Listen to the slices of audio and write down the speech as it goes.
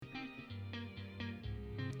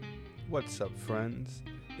What's up, friends?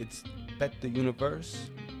 It's Bet the Universe.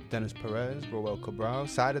 Dennis Perez, Roel Cabral.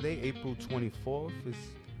 Saturday, April 24th. It's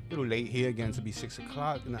a little late here again to be 6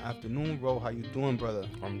 o'clock in the afternoon. Ro, how you doing, brother?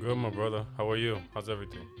 I'm good, my brother. How are you? How's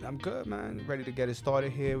everything? I'm good, man. Ready to get it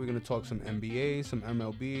started here. We're going to talk some NBA, some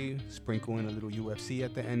MLB, sprinkle in a little UFC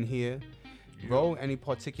at the end here. Bro, any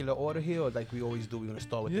particular order here, or like we always do, we're going to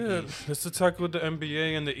start with the East? Let's attack with the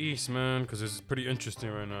NBA and the East, man, because it's pretty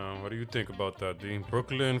interesting right now. What do you think about that, Dean?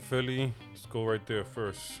 Brooklyn, Philly, let's go right there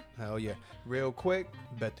first. Hell yeah. Real quick,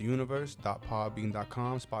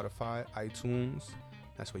 bettheuniverse.podbean.com, Spotify, iTunes.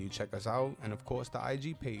 That's where you check us out. And, of course, the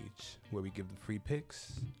IG page, where we give the free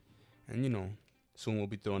picks. And, soon we'll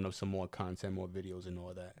be throwing up some more content, more videos and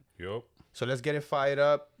all that. Yup. So let's get it fired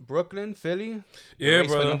up. Brooklyn, Philly. Yeah,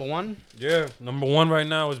 brother. Number one. Yeah, number one right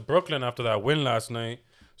now is Brooklyn after that win last night.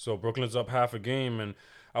 So Brooklyn's up half a game. And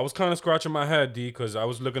I was kind of scratching my head, D, because I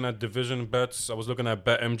was looking at division bets. I was looking at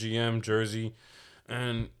BetMGM, Jersey.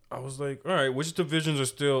 And I was like, all right, which divisions are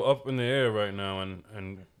still up in the air right now?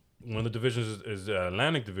 And one of the divisions is the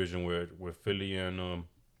Atlantic division where Philly and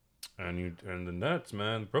the Nets,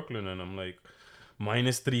 man, Brooklyn. And I'm like,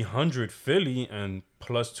 minus 300 Philly and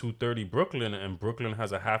plus 230 Brooklyn, and Brooklyn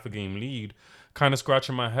has a half a game lead. Kind of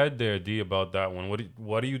scratching my head there, D, about that one.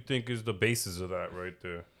 What do you think is the basis of that right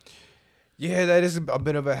there? Yeah, that is a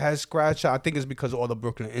bit of a head scratcher. I think it's because of all the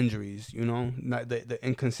Brooklyn injuries, Not the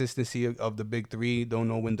inconsistency of the big three. Don't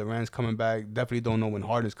know when Durant's coming back. Definitely don't know when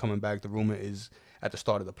Harden's coming back. The rumor is at the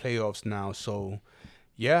start of the playoffs now. So,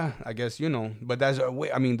 yeah, I guess, But that's a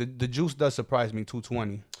way. I mean, the juice does surprise me,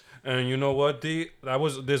 220. And you know what, D? That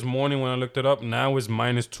was this morning when I looked it up. Now it's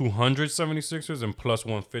minus 200 76ers and plus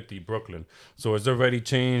 150 Brooklyn. So it's already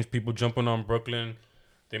changed. People jumping on Brooklyn.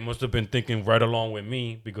 They must have been thinking right along with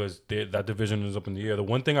me because that division is up in the air. The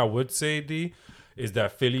one thing I would say, D, is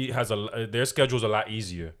that Philly has their schedule is a lot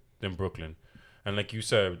easier than Brooklyn. And like you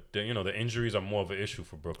said, the injuries are more of an issue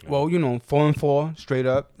for Brooklyn. Well, 4-4 straight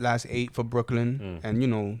up, last 8 for Brooklyn.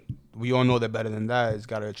 And, we all know they're better than that. It's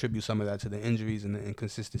got to attribute some of that to the injuries and the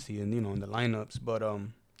inconsistency and, in the lineups. But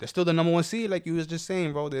they're still the number one seed, like you was just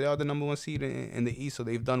saying, bro. They are the number one seed in the East, so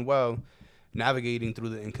they've done well navigating through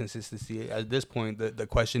the inconsistency. At this point, the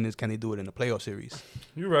question is, can they do it in the playoff series?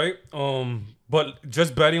 You're right. But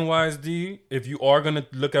just betting wise, D, if you are gonna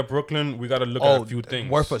look at Brooklyn, we gotta look at a few things.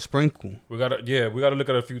 Worth a sprinkle. We gotta look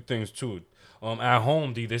at a few things too. At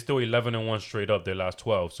home, D, they're still 11-1 straight up their last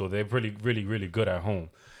 12, so they're really, really, really good at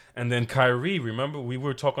home. And then Kyrie, remember we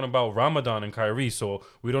were talking about Ramadan and Kyrie, so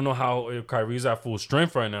we don't know how if Kyrie's at full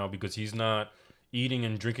strength right now because he's not eating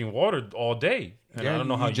and drinking water all day. And I don't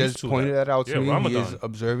know how you just pointed that out to me. Ramadan. He is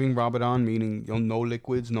observing Ramadan, meaning no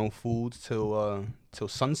liquids, no foods till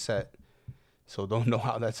sunset. So don't know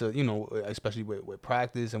how that's especially with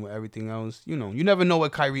practice and with everything else. You never know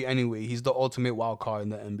with Kyrie anyway. He's the ultimate wild card in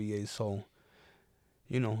the NBA. So,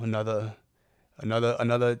 another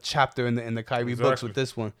chapter in the Kyrie books with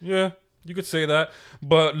this one. Yeah, you could say that.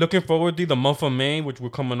 But looking forward to the month of May, which we're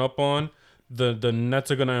coming up on. The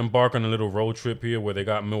Nets are gonna embark on a little road trip here where they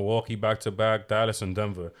got Milwaukee back to back, Dallas and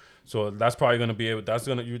Denver. So that's probably gonna be able. That's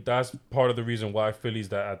part of the reason why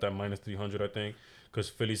Philly's at that minus 300, I think, because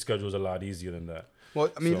Philly's schedule is a lot easier than that. Well,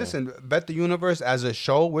 I mean, listen, Bet the Universe as a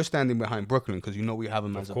show, we're standing behind Brooklyn because we have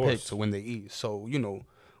them as a pick to win the East. So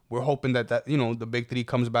we're hoping that the big three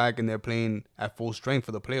comes back and they're playing at full strength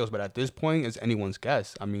for the playoffs. But at this point, it's anyone's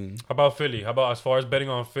guess. I mean, how about Philly? How about as far as betting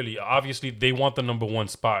on Philly? Obviously, they want the number one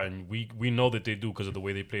spot, and we know that they do because of the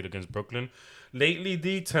way they played against Brooklyn. Lately,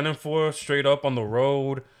 D 10-4 straight up on the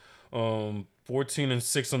road,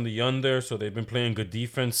 14-6 on the under. So they've been playing good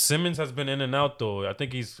defense. Simmons has been in and out though. I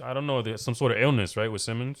think there's some sort of illness, right, with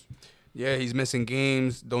Simmons. Yeah, he's missing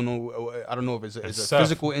games. I don't know if it's a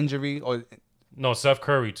physical injury or. No, Seth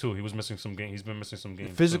Curry too. He was missing some games. He's been missing some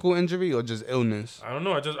games. Physical injury or just illness? I don't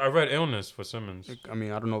know. I read illness for Simmons. I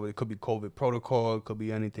mean, I don't know. It could be COVID protocol. It could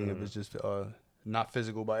be anything. If it's just not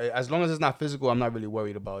physical, but as long as it's not physical, I'm not really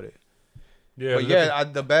worried about it. Yeah,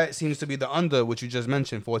 but the bet seems to be the under, which you just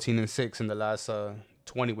mentioned, 14-6 in the last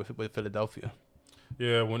 20 with Philadelphia.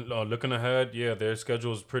 Yeah, when looking ahead, their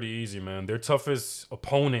schedule is pretty easy, man. Their toughest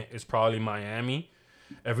opponent is probably Miami.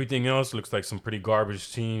 Everything else looks like some pretty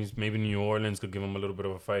garbage teams. Maybe New Orleans could give them a little bit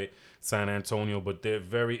of a fight. San Antonio, but they're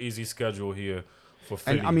very easy schedule here for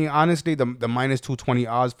Philly. And I mean, honestly, the minus 220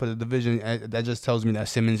 odds for the division, that just tells me that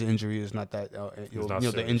Simmons' injury is not that.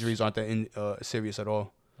 The injuries aren't that serious at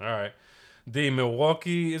all. All right. The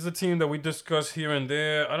Milwaukee is a team that we discuss here and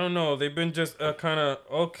there. I don't know. They've been just kind of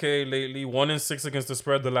okay lately. 1-6 against the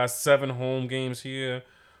spread the last 7 home games here.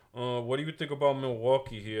 What do you think about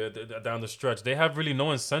Milwaukee here down the stretch? They have really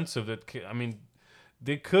no incentive.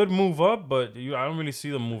 they could move up, but I don't really see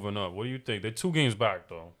them moving up. What do you think? They're 2 games back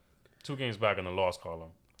though. 2 games back in the loss column.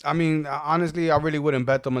 I mean, honestly, I really wouldn't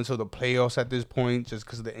bet them until the playoffs at this point, just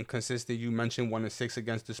because of the inconsistency. You mentioned 1-6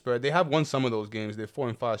 against the spread. They have won some of those games. They're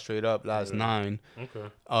 4-5 straight up last 9.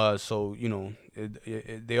 Okay. So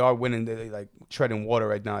they are winning. They like treading water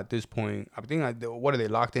right now at this point. I think what are they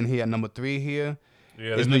locked in here at number 3 here?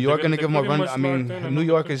 Yeah, Is New York going to give them a run? I mean, New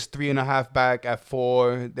York is 3.5 back at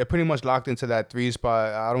 4. They're pretty much locked into that 3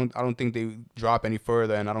 spot. I don't think they drop any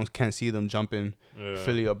further, and can't see them jumping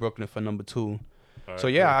Philly or Brooklyn for number 2. So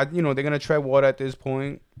yeah, they're gonna tread water at this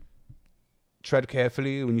point. Tread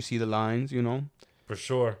carefully when you see the lines, For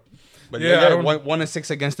sure. But yeah, 1-6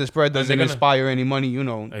 against the spread doesn't inspire any money,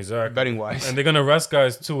 exactly betting wise. And they're gonna rest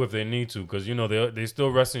guys too if they need to, because they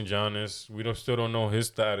still resting Giannis. We still don't know his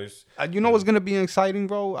status. What's gonna be exciting,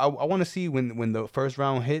 bro? I want to see when the first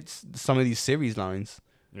round hits some of these series lines.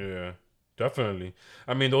 Yeah, definitely.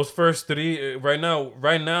 I mean, those first 3 right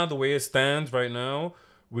now the way it stands right now.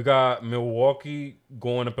 We got Milwaukee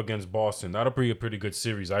going up against Boston. That'll be a pretty good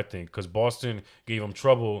series, I think, because Boston gave them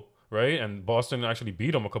trouble, right? And Boston actually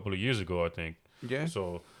beat them a couple of years ago, I think. Yeah.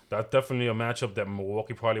 So that's definitely a matchup that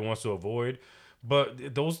Milwaukee probably wants to avoid.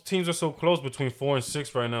 But those teams are so close between 4 and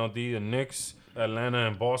 6 right now. The Knicks, Atlanta,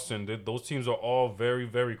 and Boston. Those teams are all very,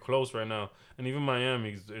 very close right now. And even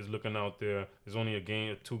Miami is looking out there. There's only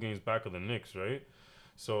 2 games back of the Knicks, right?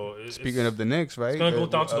 So speaking of the Knicks, right? It's gonna go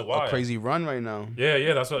down to the wire. A crazy run right now.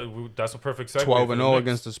 Yeah. That's a perfect segue. 12-0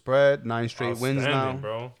 against the spread, 9 straight wins now.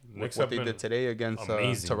 Bro. What they did today against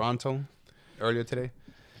Toronto earlier today.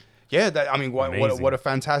 Yeah, what a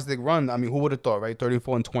fantastic run. I mean, who would have thought, right?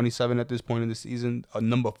 34-27 at this point in the season. A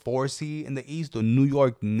number 4 seed in the East, the New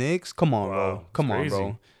York Knicks. Come on, bro. Come on,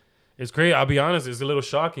 bro. It's crazy. I'll be honest. It's a little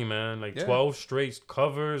shocking, man. 12 straight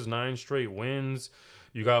covers, 9 straight wins.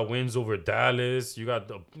 You got wins over Dallas. You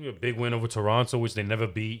got a big win over Toronto, which they never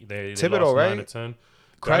beat. They Thibodeau, lost 9-10.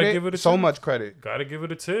 Gotta give it so much credit. Gotta give it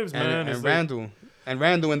to Tibbs, man. And Randall. And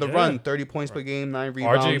Randall in the run, 30 points per game, 9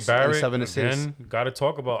 rebounds, RJ Barrett, 7 assists. Again, gotta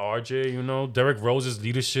talk about RJ. Derrick Rose's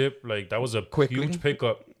leadership. That was a huge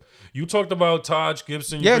pickup. You talked about Taj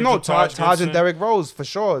Gibson. Taj and Derrick Rose for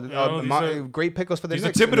sure. Great pickups for the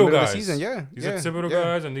Knicks. These are Thibodeau guys. Season. These are Thibodeau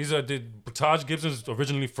guys, and Taj Gibson's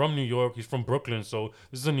originally from New York. He's from Brooklyn, so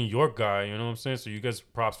this is a New York guy. You know what I'm saying? So you guys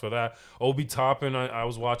props for that. Obi Toppin, I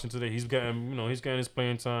was watching today. He's getting his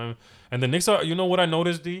playing time. And the Knicks are. You know what I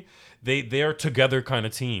noticed, D? They're together kind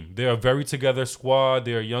of team. They're a very together squad.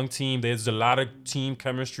 They're a young team. There's a lot of team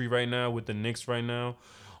chemistry right now with the Knicks right now.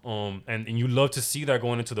 And you love to see that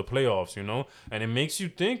going into the playoffs, and it makes you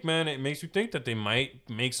think, man. It makes you think that they might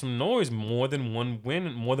make some noise, more than one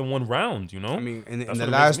win, more than one round, I mean, in the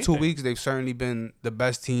last 2 weeks, they've certainly been the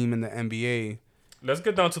best team in the NBA. Let's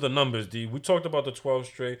get down to the numbers, D. We talked about the 12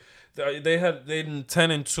 straight. They had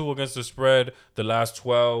 10-2 against the spread the last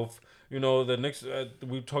 12. The Knicks,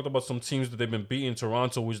 we talked about some teams that they've been beating.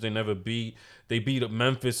 Toronto, which they never beat. They beat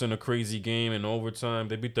Memphis in a crazy game in overtime.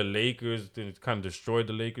 They beat the Lakers. They kind of destroyed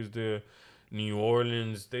the Lakers there. New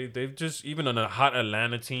Orleans. They've just, even on a hot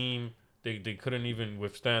Atlanta team, they couldn't even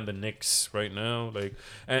withstand the Knicks right now.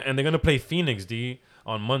 And they're going to play Phoenix, D,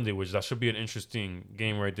 on Monday, which that should be an interesting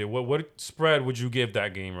game right there. What spread would you give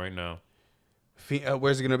that game right now?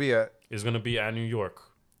 Where's it going to be at? It's going to be at New York.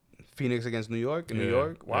 Phoenix against New York in New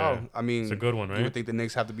York. Wow. Yeah. I mean, it's a good one, right? You would think the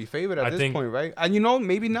Knicks have to be favored at this point, right? And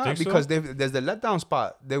maybe not, because there's the letdown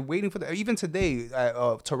spot. They're waiting for even today.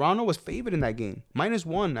 Toronto was favored in that game,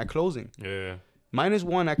 -1 at closing. Yeah.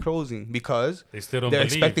 -1 at closing because they're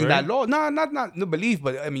expecting right? that law. No, not no belief,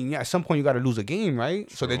 but I mean, at some point you got to lose a game, right?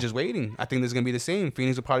 True. So they're just waiting. I think there's gonna be the same.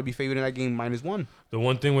 Phoenix will probably be favored in that game -1. The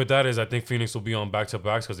one thing with that is I think Phoenix will be on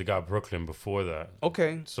back-to-backs because they got Brooklyn before that.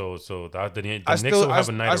 Okay. So that the Knicks will have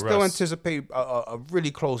a night of rest. I still anticipate a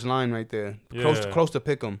really close line right there. Close to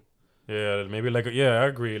pick 'em. Yeah, maybe I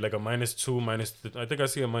agree. Like a -2, I think I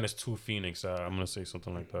see a -2 Phoenix. I'm gonna say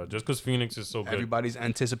something like that, just because Phoenix is so good. Everybody's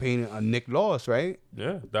anticipating a Knick loss, right?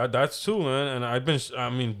 Yeah, that's true, man.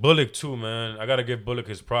 And Bullock too, man. I gotta give Bullock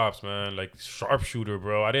his props, man. Sharpshooter,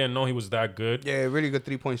 bro. I didn't know he was that good. Yeah, really good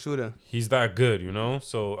 3-point shooter. He's that good,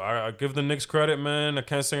 So I give the Knicks credit, man. I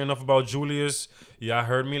can't say enough about Julius. Yeah, I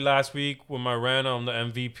heard me last week with my rant on the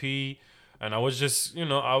MVP. And I was just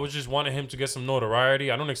wanting him to get some notoriety.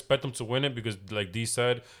 I don't expect him to win it because, like D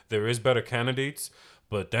said, there is better candidates.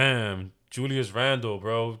 But damn, Julius Randle,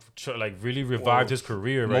 bro, really revived his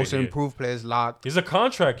career. Most improved players locked. It's a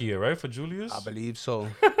contract year, right, for Julius? I believe so.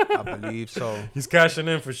 He's cashing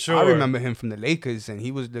in for sure. I remember him from the Lakers, and he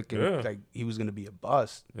was looking like he was gonna be a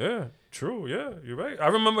bust. Yeah, true. Yeah, you're right. I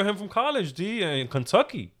remember him from college, D, in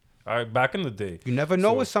Kentucky. All right, back in the day. You never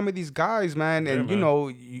know So- with some of these guys, man. And, Yeah,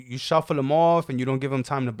 man. you shuffle them off and you don't give them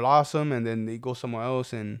time to blossom and then they go somewhere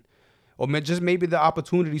else. Or just maybe the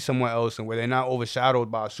opportunity somewhere else and where they're not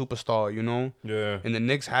overshadowed by a superstar, Yeah. And the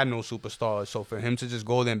Knicks had no superstars. So for him to just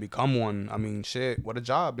go there and become one, I mean, shit, what a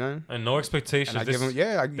job, man. And no expectations. And I give him, you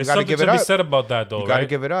There's got to something give to it be up. said about that, though, You got to right?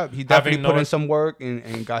 give it up. He definitely Having put no- in some work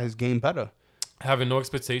and got his game better. Having no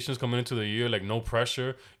expectations coming into the year, like no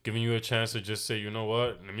pressure, giving you a chance to just say, you know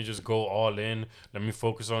what, let me just go all in. Let me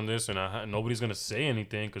focus on this, and nobody's gonna say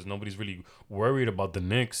anything because nobody's really worried about the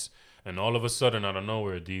Knicks. And all of a sudden, out of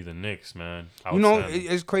nowhere, the Knicks, man, outstanding.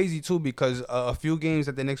 It's crazy too because a few games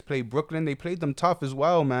that the Knicks played Brooklyn, they played them tough as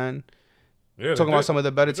well, man. Yeah, Talking about some of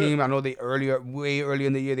the better They did. teams, I know way earlier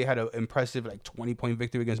in the year they had an impressive 20-point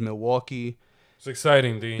victory against Milwaukee. It's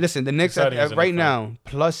exciting, D. Listen, the Knicks Exciting as right NFL. now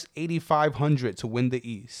plus 8,500 to win the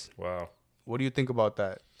East. Wow. What do you think about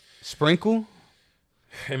that? Sprinkle?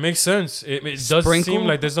 It makes sense. It does Sprinkle? seem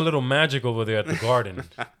like there's a little magic over there at the Garden,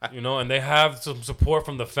 and they have some support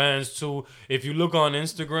from the fans too. If you look on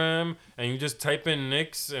Instagram and you just type in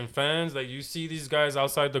Knicks and fans, like you see these guys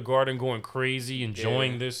outside the Garden going crazy,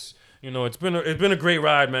 enjoying this. It's been a great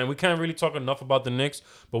ride, man. We can't really talk enough about the Knicks,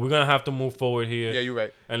 but we're gonna have to move forward here. Yeah, you're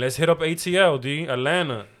right. And let's hit up ATL, D.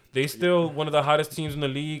 Atlanta. They still one of the hottest teams in the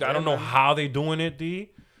league. I don't know how they doing it, D.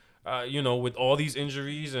 With all these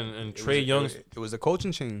injuries and Trey Young's. It was a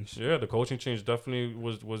coaching change. Yeah, the coaching change definitely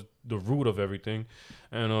was the root of everything.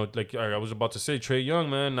 And like I was about to say, Trey Young,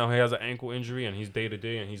 man, now he has an ankle injury and he's day to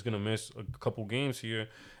day and he's gonna miss a couple games here.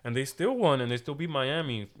 And they still won and they still beat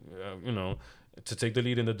Miami. To take the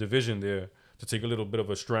lead in the division there, to take a little bit of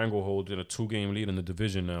a stranglehold in a 2-game lead in the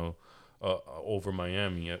division now over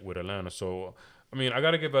Miami with Atlanta. So, I mean, I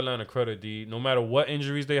got to give Atlanta credit, D. No matter what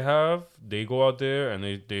injuries they have, they go out there and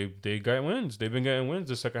they get wins. They've been getting wins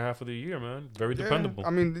the second half of the year, man. Very dependable.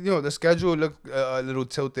 I mean, the schedule looked a little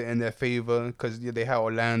tilted in their favor because they had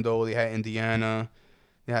Orlando, they had Indiana,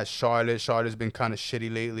 they had Charlotte. Charlotte's been kind of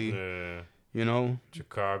shitty lately. Yeah.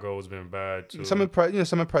 Chicago's been bad, too. Some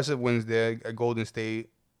impressive wins there at Golden State.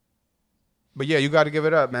 But yeah, you got to give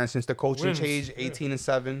it up, man. Since the coaching change,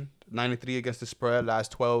 18-7, 9-3 against the spread,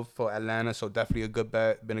 last 12 for Atlanta. So definitely a good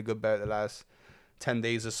bet. Been a good bet the last 10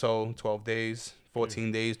 days or so, 12 days,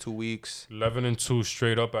 14 days, 2 weeks. 11-2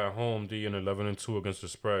 straight up at home, D, and 11-2 against the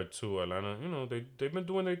spread too. Atlanta, they've been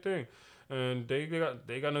doing their thing, and they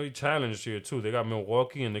got no challenge here too. They got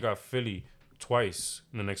Milwaukee and they got Philly twice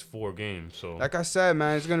in the next 4 games. So like I said,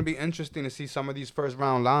 man, it's gonna be interesting to see some of these first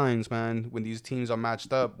round lines, man, when these teams are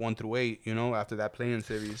matched up 1 through 8. After that play-in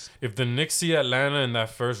series. if the Knicks see Atlanta in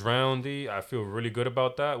that first round, D, I feel really good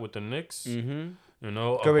about that with the Knicks. Mm-hmm. I I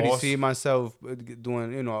already see myself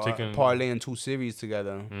doing, Taking- parlaying 2 series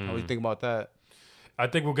together. How do you think about that? I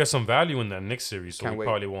think we'll get some value in that Knicks series, so Can't we wait.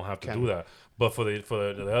 probably won't have to Can't do that. But for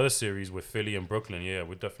the other series with Philly and Brooklyn, yeah,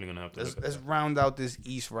 we're definitely gonna have to. Let's round out this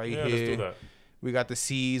East right yeah, here. let's do that. We got the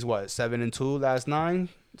C's, 7-2 last 9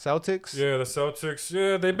 Celtics. Yeah, the Celtics.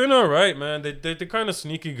 Yeah, they've been all right, man. They're kind of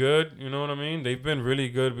sneaky good. You know what I mean? They've been really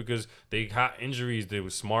good because they had injuries. They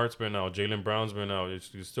was Smart's been out. Jaylen Brown's been out.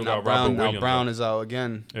 You still got Robert Williams. Now Brown is out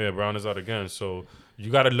again. Yeah, Brown is out again. So you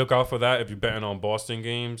got to look out for that if you're betting on Boston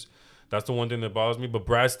games. That's the one thing that bothers me. But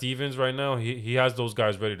Brad Stevens right now, he has those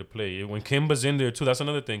guys ready to play. When Kimba's in there too, that's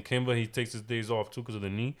another thing. Kimba, he takes his days off too because of the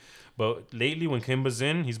knee. But lately when Kimba's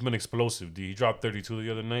in, he's been explosive. He dropped 32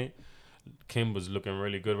 the other night. Kimba's looking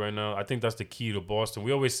really good right now. I think that's the key to Boston.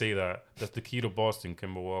 We always say that. That's the key to Boston,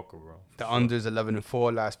 Kimba Walker, bro. The under's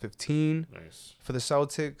 11-4 last 15 Nice. for the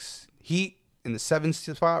Celtics. Heat in the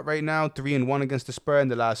 7th spot right now, 3-1 against the spread in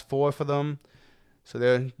the last 4 for them. So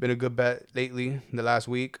they've been a good bet lately in the last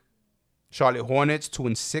week. Charlotte Hornets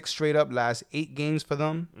 2-6 straight up last 8 games for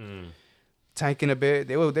them. Tanking a bit.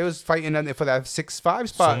 They was fighting for that 6-5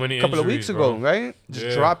 spot many a couple of weeks injuries, ago, bro. right? Just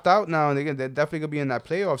Yeah. dropped out now, and they're definitely gonna be in that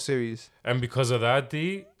playoff series. And because of that,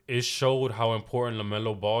 D, it showed how important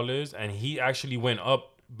LaMelo Ball is, and he actually went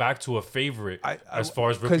up back to a favorite as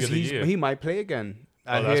far as rookie of the year. He might play again.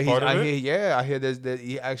 That's part of it? I hear there's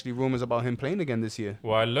actually rumors about him playing again this year.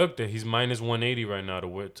 Well, I looked at he's minus 180 right now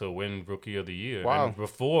to win rookie of the year. Wow. And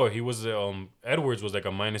before he was Edwards was like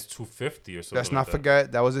a minus 250 or something. Let's not like that.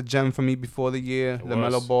 forget that was a gem for me before the year. It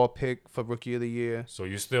LaMelo was. Ball pick for rookie of the year. So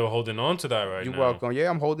you're still holding on to that right You're now. welcome. Yeah,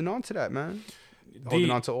 I'm holding on to that, man. Holding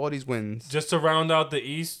on to all these wins. Just to round out the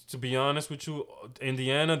East, to be honest with you,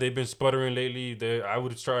 Indiana, they've been sputtering lately. I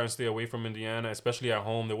would try and stay away from Indiana, especially at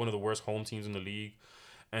home. They're one of the worst home teams in the league.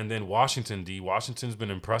 And then Washington, Washington's been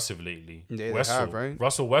impressive lately. Yeah, they have, right?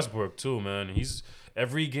 Russell Westbrook too, man. He's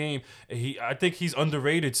every game. I think he's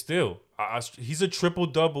underrated still. He's a triple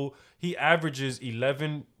double. He averages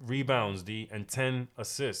 11 rebounds, and 10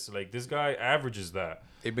 assists. Like this guy averages that.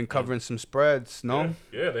 They've been covering some spreads, no?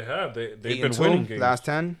 Yeah, they have. They've been 8-2, winning games. last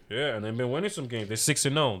 10. Yeah, and they've been winning some games. They're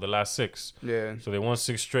 6-0 the last 6. Yeah. So they won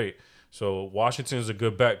 6 straight. So Washington is a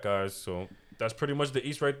good bet, guys. So that's pretty much the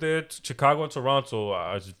East right there. Chicago and Toronto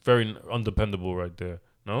are very undependable right there.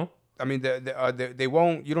 No? I mean, they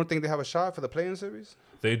won't. You don't think they have a shot for the play-in series?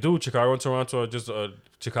 They do. Chicago and Toronto are just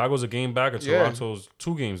Chicago's a game back and Toronto's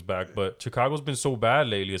 2 games back. But Chicago's been so bad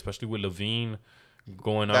lately, especially with Levine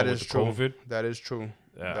going out with the COVID. That is true.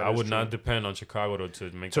 I would not depend on Chicago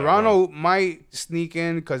to make Toronto might sneak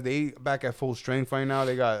in because they back at full strength right now.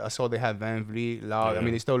 I saw they have Van Vliet, Loud. I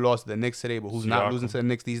mean, they still lost to the Knicks today, but who's not losing to the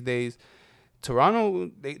Knicks these days?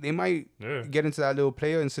 Toronto, they might get into that little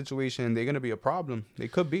play-in situation. They're gonna be a problem. They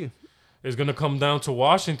could be. It's gonna come down to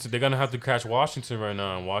Washington. They're gonna have to catch Washington right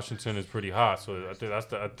now, and Washington is pretty hot. So I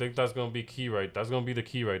think that's gonna be key, right? That's gonna be the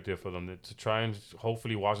key right there for them to try and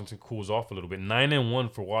hopefully Washington cools off a little bit. 9-1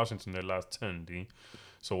 for Washington their last 10.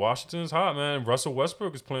 So Washington's hot, man. Russell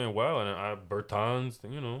Westbrook is playing well, and Bertans,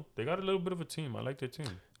 they got a little bit of a team. I like their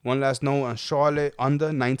team. One last note on Charlotte,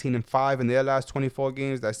 under 19-5 in their last 24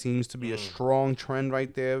 games. That seems to be a strong trend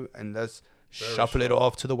right there. And let's shuffle it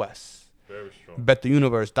off to the West. Very strong.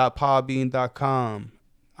 BetTheUniverse.podbean.com,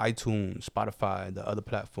 iTunes, Spotify, the other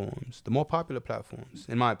platforms, the more popular platforms,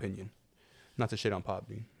 in my opinion. Not to shit on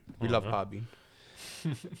Podbean. We love Podbean.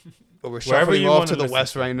 But we're shuffling off to the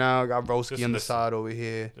West right now. Got Broski on the side over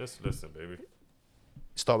here. Just listen, baby.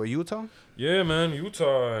 Start with Utah? Yeah, man.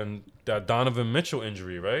 Utah and that Donovan Mitchell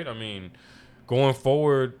injury, right? I mean, going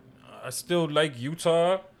forward, I still like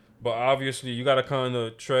Utah, but obviously you got to kind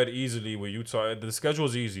of tread easily with Utah. The schedule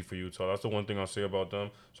is easy for Utah. That's the one thing I'll say about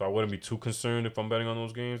them. So I wouldn't be too concerned if I'm betting on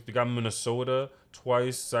those games. They got Minnesota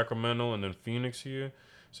twice, Sacramento, and then Phoenix here.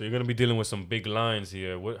 So you're going to be dealing with some big lines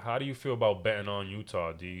here. How do you feel about betting on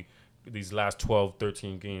Utah, these last 12,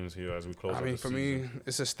 13 games here as we close out the season? For me,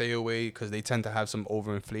 it's a stay away because they tend to have some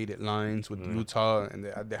overinflated lines with Utah, and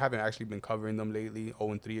they haven't actually been covering them lately.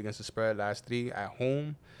 0-3 against the spread, last 3 at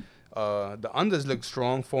home. The unders look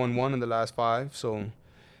strong, 4-1 in the last 5, so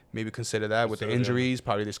maybe consider that with the injuries.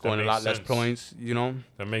 Probably they're scoring a lot less points,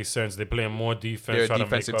 That makes sense. They're playing more defense. They're a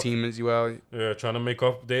defensive team as well. Yeah, trying to make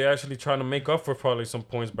up. They actually trying to make up for probably some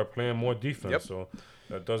points by playing more defense. Yep. So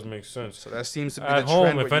that does make sense. So that seems to be at the home,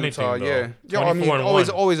 trend if with anything, Utah. though. Yeah, I mean,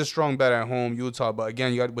 always a strong bet at home, Utah. But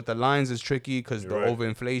again, you got with the lines is tricky because the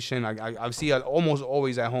overinflation. I see almost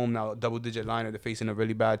always at home now, double-digit line if they're facing a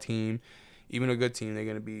really bad team. Even a good team, they're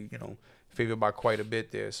gonna be favored by quite a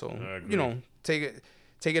bit there. So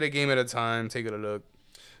take it a game at a time. Take it a look.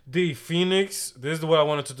 Phoenix. This is what I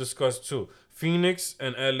wanted to discuss too. Phoenix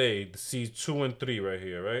and LA, the seeds 2 and 3 right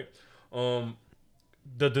here, right?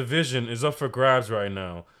 The division is up for grabs right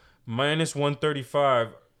now. -135.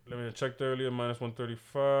 Let me check earlier.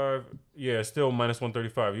 -135. Yeah, still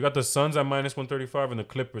 -135. You got the Suns at -135 and the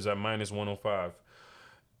Clippers at -105.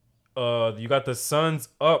 You got the Suns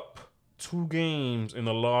up 2 games in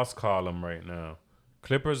the loss column right now.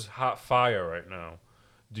 Clippers hot fire right now.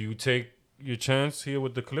 Do you take your chance here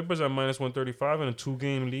with the Clippers at -135 and a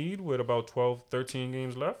 2-game lead with about 12, 13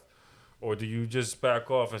 games left? Or do you just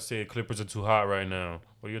back off and say Clippers are too hot right now?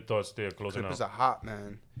 What are your thoughts there closing Clippers out? are hot,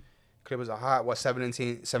 man. Clippers are hot. What,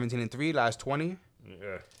 17-3 last 20?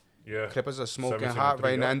 Yeah. Clippers are smoking hot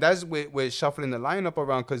right now. And that's with shuffling the lineup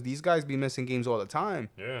around because these guys be missing games all the time.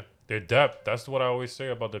 Yeah. Their depth. That's what I always say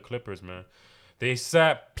about the Clippers, man. They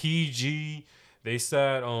sat PG. They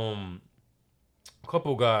sat a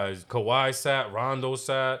couple guys. Kawhi sat. Rondo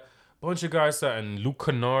sat. Bunch of guys sat. And Luke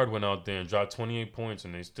Kennard went out there and dropped 28 points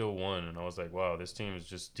and they still won. And I was like, wow, this team is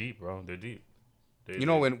just deep, bro. They're deep.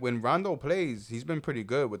 When Rondo plays, he's been pretty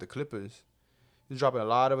good with the Clippers. He's dropping a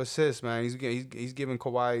lot of assists, man. He's giving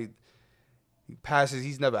Kawhi passes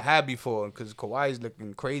he's never had before because Kawhi's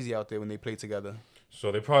looking crazy out there when they play together. So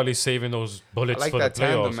they're probably saving those bullets for the playoffs,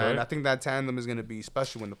 tandem, man. right? I think that tandem is going to be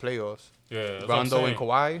special in the playoffs. Yeah, Rondo and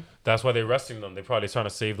Kawhi. That's why they're resting them. They're probably trying to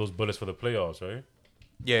save those bullets for the playoffs, right?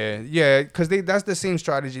 Yeah, because that's the same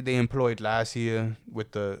strategy they employed last year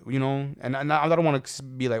with the, and I don't want to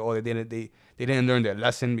be like, oh, they didn't learn their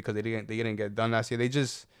lesson because they didn't get done last year. They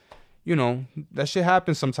just, that shit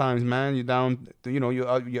happens sometimes, man. You're down,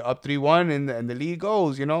 you're up 3-1 and the league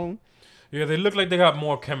goes, Yeah, they look like they got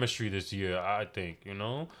more chemistry this year, I think,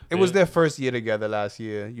 It was their first year together last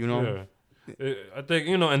year, Yeah. I think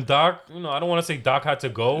and Doc. I don't want to say Doc had to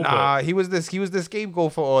go. Nah, but he was the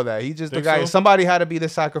scapegoat for all that. He just the Think guy. so? Somebody had to be the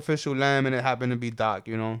sacrificial lamb, and it happened to be Doc.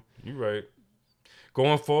 you're right.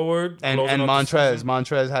 Going forward, And closing out the season,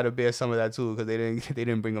 Montrez had to bear some of that too because they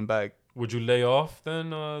didn't bring him back. would you lay off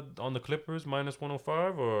then on the Clippers minus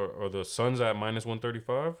 105 or the Suns at minus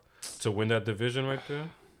 135 to win that division right there?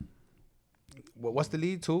 What's the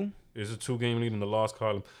lead? 2? It's a 2-game lead in the loss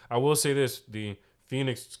column. I will say this: the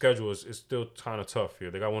Phoenix schedule is still kind of tough here.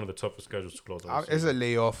 They got one of the toughest schedules to close out. It's a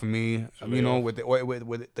layoff for me. a You know, layoff.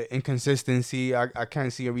 with the inconsistency, I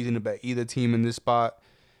can't see a reason to bet either team in this spot.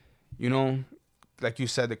 You know, like you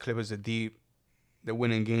said, the Clippers are deep. They're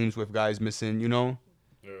winning games with guys missing. You know,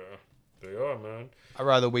 Yeah, they are, man. I'd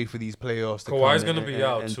rather wait for these playoffs to Kawhi's come gonna be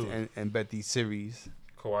out, too. and bet these series.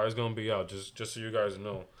 Kawhi's gonna be out. Just so you guys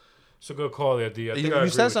know, it's a good call there, D. I think I You agree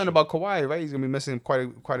said with something you. about Kawhi, right? He's gonna be missing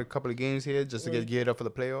quite a couple of games here just to get geared up for the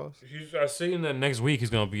playoffs. I seen that next week he's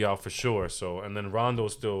gonna be out for sure. So and then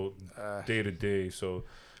Rondo's still day to day. So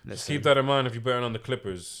just keep that in mind if you're betting on the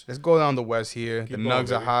Clippers. Let's go down the West here. The Keep Nugs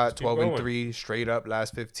going, are baby. hot, Let's keep 12-3, straight up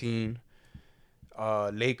last 15.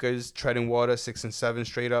 Lakers treading water, 6-7,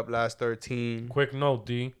 straight up last 13. Quick note,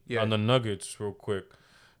 D. Yeah. On the Nuggets, real quick.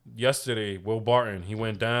 Yesterday, Will Barton, he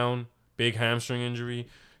went down, big hamstring injury.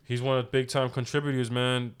 He's one of the big time contributors,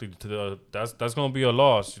 man. That's gonna be a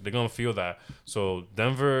loss. They're gonna feel that. So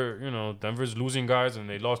Denver, Denver's losing guys, and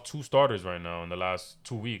they lost 2 starters right now in the last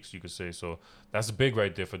 2 weeks, you could say. So that's big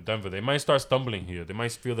right there for Denver. They might start stumbling here. They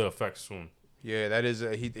might feel the effects soon. Yeah, that is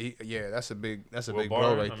that's a big Will blow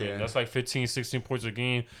Barton, right there. That's like 15, 16 points a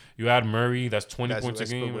game. You add Murray, that's 20 points a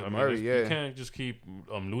that's game. with I mean, Murray, you yeah. can't just keep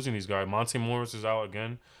losing these guys. Monte Morris is out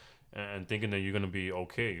again and thinking that you're going to be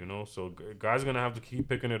okay, So guys are going to have to keep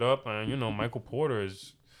picking it up. And, Michael Porter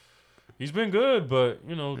he's been good, but,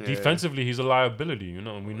 defensively he's a liability,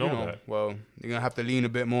 and we know that. Well, you're going to have to lean a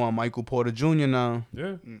bit more on Michael Porter Jr. now.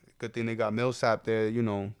 Yeah. Good thing they got Millsap there,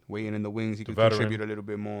 waiting in the wings. He The can veteran. contribute a little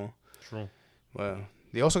bit more. True. Well,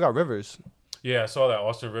 they also got Rivers. Yeah, I saw that.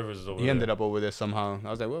 Austin Rivers is over He there. ended up over there somehow. I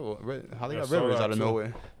was like, how they I got saw Rivers that out of too.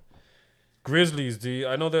 nowhere? Grizzlies, D.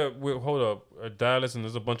 I know that. Hold up. Dallas, and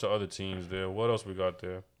there's a bunch of other teams there. What else we got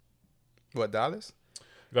there? What, Dallas?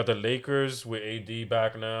 We got the Lakers with AD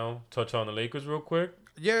back now. Touch on the Lakers real quick.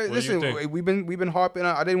 Yeah, What do you listen, think? we've been harping.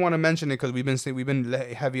 I didn't want to mention it because we've been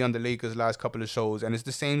heavy on the Lakers last couple of shows, and it's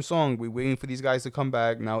the same song. We're waiting for these guys to come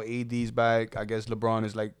back. Now AD's back. I guess LeBron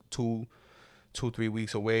is like 2-3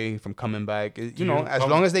 weeks away from coming back. As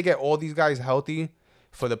long as they get all these guys healthy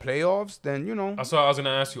for the playoffs, then That's what I was gonna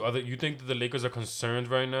ask you. You think that the Lakers are concerned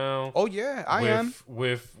right now? Oh yeah, I am.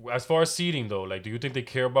 With as far as seeding though, like, do you think they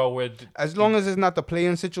care about where? As long as it's not the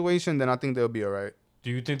play-in situation, then I think they'll be all right. Do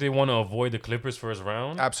you think they want to avoid the Clippers first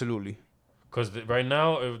round? Absolutely. Because right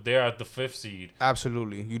now if they're at the 5th seed.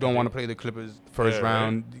 Absolutely. You don't want to play the Clippers first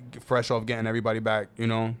round, fresh off getting everybody back,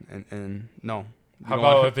 and no. How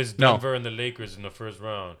about if it's Denver and the Lakers in the first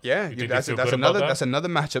round? Yeah, You think that's they feel good about that? that's another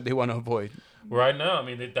matchup they want to avoid. Right now, I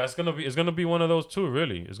mean, it's gonna be one of those two.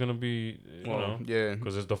 Really, it's gonna be yeah.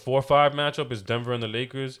 because it's the 4-5 matchup is Denver and the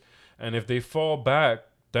Lakers, and if they fall back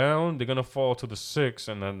down, they're gonna fall to the 6,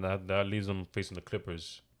 and then that leaves them facing the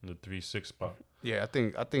Clippers in the 3-6 spot. Yeah, I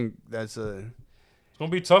think It's that's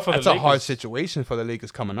gonna be tough for the Lakers. a hard situation for the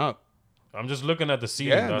Lakers coming up. I'm just looking at the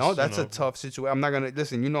seeding. Yeah, that's a tough situation. I'm not gonna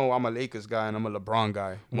listen. I'm a Lakers guy and I'm a LeBron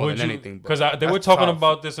guy more than anything. Because they were talking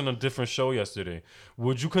about this in a different show yesterday.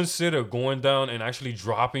 Would you consider going down and actually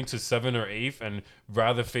dropping to 7th or 8th and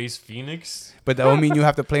rather face Phoenix? But that don't mean you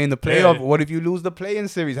have to play in the playoff. Yeah. What if you lose the play-in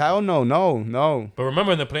series? Hell no. But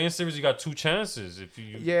remember, in the playing series, you got 2 chances. If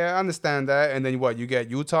you Yeah, I understand that. And then what? You get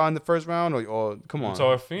Utah in the first round, or come on,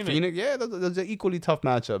 Utah or Phoenix? Yeah, those are equally tough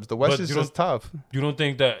matchups. The West But is you just tough. You don't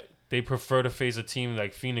think that they prefer to face a team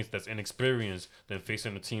like Phoenix that's inexperienced than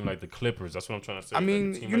facing a team like the Clippers? That's what I'm trying to say. I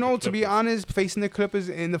mean, Like a team like the to be Clippers. honest, facing the Clippers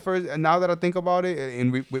in the first, and now that I think about it,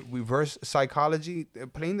 with reverse psychology,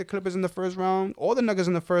 playing the Clippers in the first round, or the Nuggets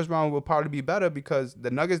in the first round will probably be better because the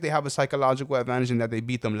Nuggets, they have a psychological advantage in that they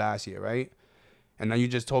beat them last year, right? And now you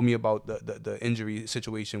just told me about the injury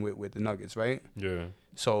situation with the Nuggets, right? Yeah.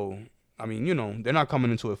 So, I mean, they're not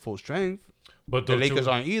coming into it full strength. But The Lakers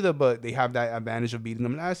aren't either, but they have that advantage of beating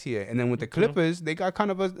them last year. And then with the Clippers, they got kind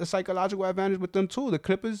of a psychological advantage with them too. The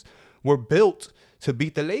Clippers were built to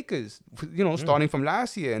beat the Lakers, starting from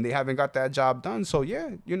last year, and they haven't got that job done. So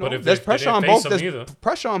yeah, But if there's they pressure didn't on face both. them There's either.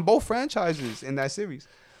 pressure on both franchises in that series.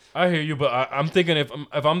 I hear you, but I'm thinking if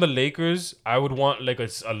I'm the Lakers, I would want like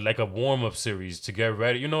a warm up series to get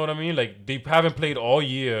ready. You know what I mean? Like they haven't played all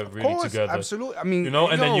year Of really course, together. absolutely. I mean,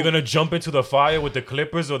 And then you're gonna jump into the fire with the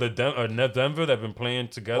Clippers or the Denver that've been playing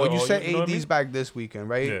together. Well, you said year, you know AD's back this weekend,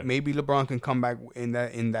 right? Yeah. Maybe LeBron can come back in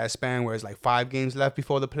that span where it's like 5 games left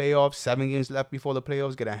before the playoffs, 7 games left before the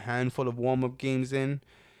playoffs, get a handful of warm up games in,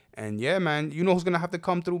 and yeah, man, you know who's gonna have to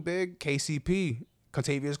come through big? KCP.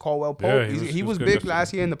 Contavious Caldwell Pope. Yeah, he was good big yesterday.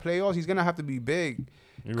 last year in the playoffs. He's gonna have to be big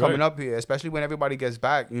You're coming right. up here, especially when everybody gets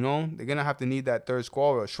back. You know, they're gonna have to need that third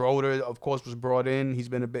scorer. Schroeder, of course, was brought in. He's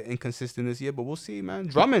been a bit inconsistent this year, but we'll see, man.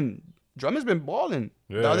 Drummond's been balling.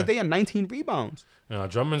 The Yeah. other day, had 19 rebounds. Yeah,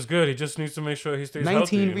 Drummond's good. He just needs to make sure he stays 19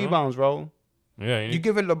 healthy. You know? rebounds, bro. Yeah, You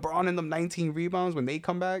giving LeBron and them 19 rebounds when they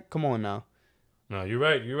come back? Come on now. No, you're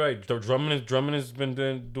right. You're right. Drummond has been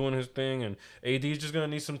doing his thing, and AD's just gonna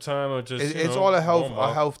need some time. Or just It's know, all a warm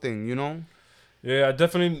up. health thing, you know. Yeah, I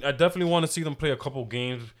definitely want to see them play a couple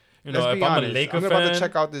games. You know, Let's if be I'm honest. a Laker I'm fan, about to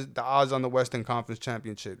check out the odds on the Western Conference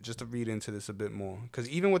Championship just to read into this a bit more. Because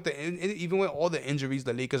even with all the injuries,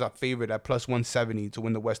 the Lakers are favored at plus 170 to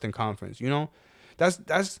win the Western Conference. You know,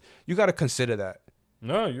 that's you got to consider that.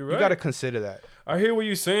 no, you're right. You got to consider that. I hear what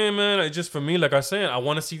you're saying, man. It's just for me, like I said, I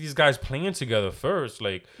want to see these guys playing together first.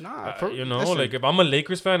 Like, Listen. like if I'm a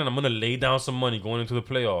Lakers fan and I'm gonna lay down some money going into the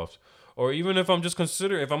playoffs, or even if I'm just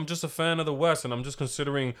a fan of the West and I'm just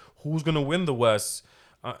considering who's gonna win the West,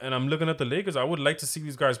 and I'm looking at the Lakers, I would like to see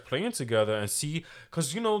these guys playing together and see,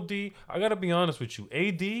 cause I gotta be honest with you,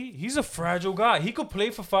 AD, he's a fragile guy. He could play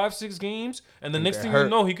for 5-6 games, and the next get thing hurt. you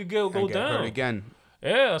know, he could go And get down hurt again.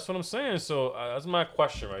 Yeah, that's what I'm saying. So that's my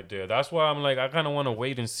question right there. That's why I'm like, I kind of want to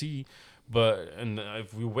wait and see. But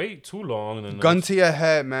if we wait too long, then Gun to your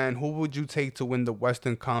head, man. Who would you take to win the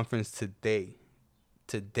Western Conference today?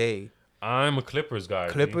 I'm a Clippers guy.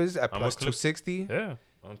 Clippers at I'm plus a 260. Yeah,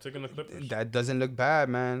 I'm taking the Clippers. That doesn't look bad,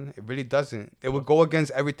 man. It really doesn't. It would go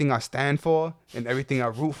against everything I stand for and everything I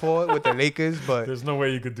root for with the Lakers, but There's no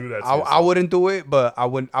way you could do that. to I yourself. wouldn't do it. But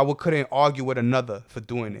I couldn't argue with another for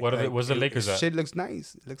doing it. What's the Lakers at? Shit looks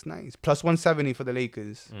nice. It looks nice. Plus 170 for the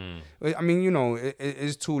Lakers. I mean,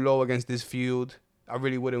 it's too low against this field. I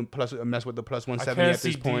really wouldn't mess with the plus 170 at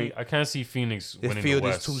this point. I can't see Phoenix The winning field the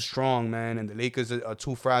is West. too strong, man, and the Lakers are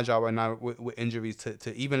too fragile right now with injuries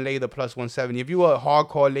to even lay the plus 170. If you are a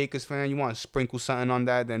hardcore Lakers fan, you want to sprinkle something on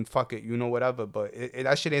that, then fuck it, whatever. But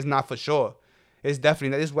that shit is not for sure. It's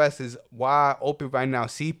definitely this West is wide open right now.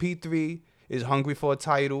 CP3 is hungry for a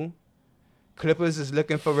title. Clippers is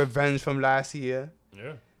looking for revenge from last year.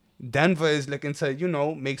 Yeah. Denver is looking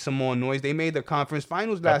to, make some more noise. They made the conference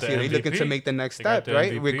finals last the year. They're looking to MVP. make the next They got step, the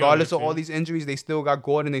right? MVP on Regardless their of all team. these injuries, they still got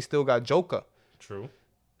Gordon. They still got Joker. True.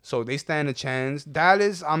 So they stand a chance.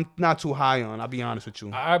 Dallas, I'm not too high on. I'll be honest with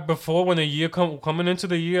you. Before when the year coming into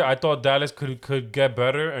the year, I thought Dallas could get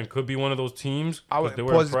better and could be one of those teams. They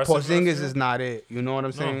were impressive last Porzingis year. is not it. You know what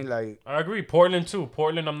I'm saying? Like I agree. Portland too.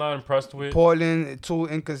 Portland, I'm not impressed with. Portland, too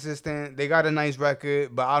inconsistent. They got a nice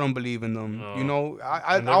record, but I don't believe in them. No.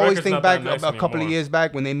 I And their always record's think not back that nice a couple of anymore. years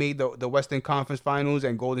back when they made the Western Conference Finals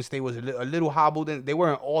and Golden State was a little hobbled. They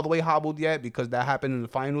weren't all the way hobbled yet because that happened in the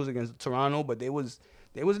finals against Toronto, but they was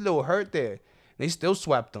a little hurt there. They still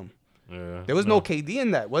swept them. Yeah. There was no KD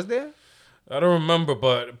in that, was there? I don't remember,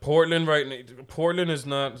 but Portland Portland is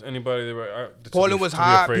not anybody that Portland was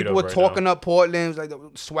hot. People were talking up Portland. It was like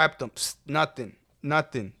swept them. Nothing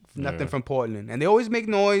from Portland. And they always make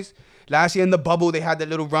noise. Last year in the bubble, they had that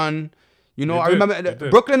little run. I remember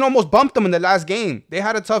Brooklyn almost bumped them in the last game. They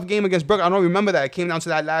had a tough game against Brooklyn. I don't remember that. It came down to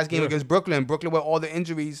that last game against Brooklyn. Brooklyn with all the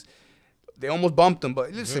injuries. They almost bumped them.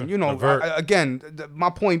 But listen, my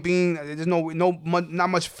point being, there's not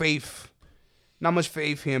much faith. Not much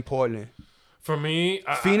faith here in Portland. For me,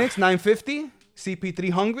 Phoenix, 950. CP3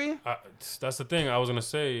 hungry. That's the thing I was gonna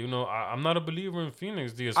say. I'm not a believer in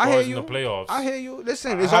Phoenix. As I far hear as in you. the playoffs, I hear you.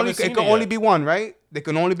 Listen, I it haven't can seen it only yet. be one, right? There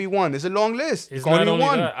can only be one. There's a long list. It's Can not only only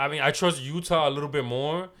one. that. I mean, I trust Utah a little bit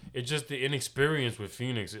more. It's just the inexperience with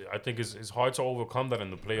Phoenix. I think it's hard to overcome that in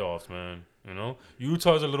the playoffs, man.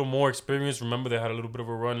 Utah's a little more experienced. Remember, they had a little bit of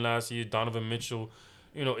a run last year. Donovan Mitchell.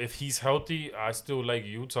 If he's healthy, I still like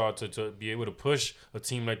Utah to be able to push a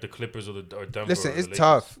team like the Clippers or Denver. Listen, or the it's Lakers.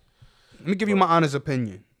 tough. Let me give you my honest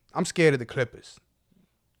opinion. I'm scared of the Clippers.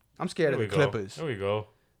 I'm scared of There the we go. Clippers. There we go.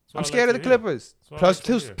 That's what I'm I scared like of the to hear. Clippers. That's what I Plus like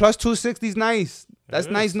to two, hear. plus 260 is nice. That's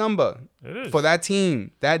a nice is. number It is. for that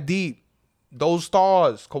team. That deep. Those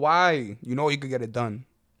stars. Kawhi. You could get it done.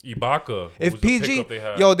 Ibaka. If was the PG, pickup they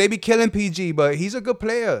had. they be killing PG, but he's a good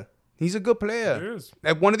player. He's a good player. He is.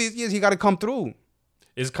 Like one of these years, he got to come through.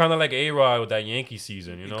 It's kind of like A-Rod with that Yankee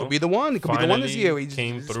season, you know? It could be the one. It could be the one this Finally year. He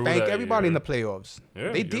came just through spank that everybody in year. the playoffs.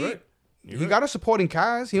 Yeah, They you're deep. right. He got a supporting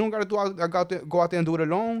cast. He don't got to go out there and do it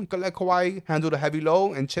alone. He could let Kawhi handle the heavy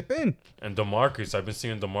load and chip in. And DeMarcus, I've been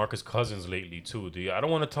seeing DeMarcus Cousins lately too, dude. I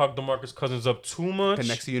don't want to talk DeMarcus Cousins up too much. And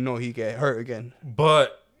next thing you know, he get hurt again.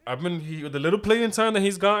 But the little playing time that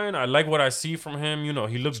he's gotten, I like what I see from him. You know,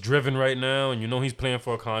 he looks driven right now, and you know he's playing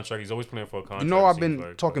for a contract. He's always playing for a contract. You know, I've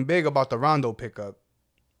been talking big about the Rondo pickup.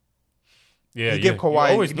 Yeah, give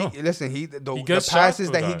Kawhi. Listen, the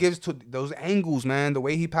passes that he gives to those angles, man. The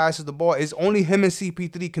way he passes the ball, it's only him and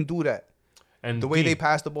CP3 can do that. And the way they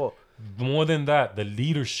pass the ball. More than that, the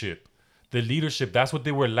leadership. That's what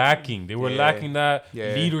they were lacking. They were lacking that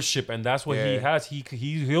leadership, and that's what he has.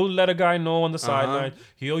 He'll let a guy know on the sideline.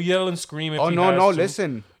 He'll yell and scream if he has to.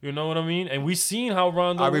 Listen. You know what I mean? And we've seen how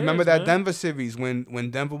Rondo I remember that man. Denver series when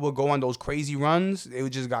Denver would go on those crazy runs. It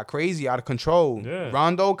just got crazy, out of control. Yeah.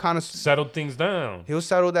 Rondo kind of settled things down. He'll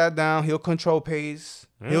settle that down. He'll control pace.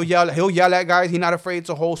 Yeah. He'll yell at guys. He's not afraid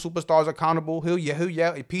to hold superstars accountable. He'll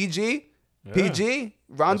yell. PG. Yeah. PG,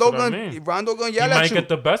 Rondo gonna yell at you. He might get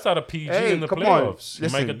the best out of PG in the playoffs.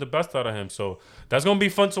 He might get the best out of him. So that's gonna be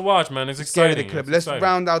fun to watch, man. It's exciting. Let's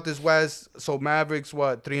round out this West. So Mavericks,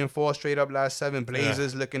 3-4 straight up last 7.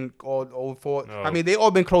 Blazers looking all 0-4. I mean, they all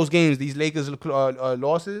been close games. These Lakers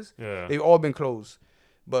losses, they've all been close.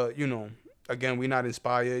 But you know, again, we're not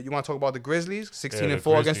inspired. You want to talk about the Grizzlies?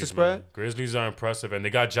 16-4 against the spread. Man. Grizzlies are impressive, and they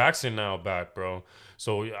got Jackson now back, bro.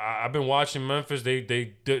 So I've been watching Memphis. They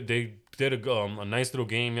did a nice little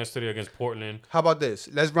game yesterday against Portland. How about this?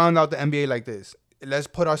 Let's round out the NBA like this. Let's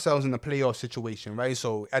put ourselves in the playoff situation, right?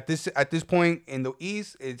 So at this point in the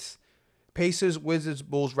East, it's Pacers, Wizards,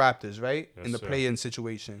 Bulls, Raptors, right? Yes, in the play-in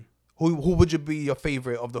situation. Who would you be your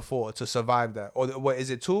favorite of the 4 to survive that? Or what is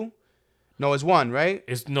it 2? No, it's 1, right?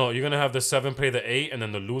 You're gonna have the 7 play the 8, and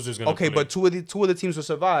then the loser's gonna. Okay, but two of the teams will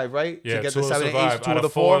survive, right? Yeah, to get two the 7 and 8, 2 of the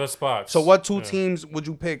 4 of the spots. So what 2 teams would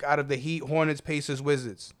you pick out of the Heat, Hornets, Pacers,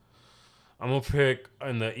 Wizards? I'm gonna pick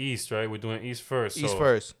in the East, right? We're doing East first. East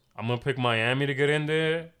first. I'm gonna pick Miami to get in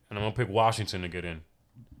there, and I'm gonna pick Washington to get in.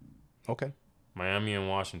 Okay. Miami and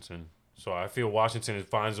Washington. So I feel Washington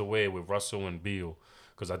finds a way with Russell and Beal,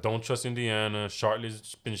 because I don't trust Indiana.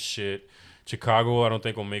 Charlotte's been shit. Chicago, I don't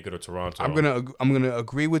think will make it, or Toronto. I'm gonna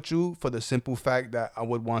agree with you for the simple fact that I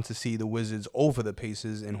would want to see the Wizards over the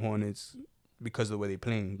Pacers and Hornets because of the way they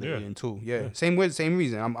playing. Yeah. Same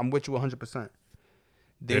reason. I'm with you 100%.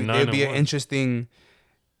 There'll be an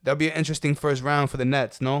interesting first round for the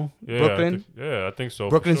Nets, no? Yeah, Brooklyn? I think so.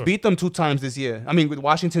 Brooklyn's beat them 2 times this year. I mean,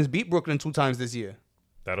 Washington's beat Brooklyn 2 times this year.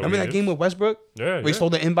 Remember that game with Westbrook? Yeah. Where he stole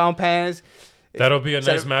the inbound pass? That'll be a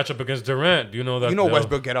nice matchup against Durant. Do you know that? You know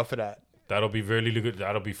Westbrook get up for that. That'll be really good.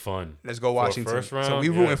 That'll be fun. Let's go Washington. First round, so we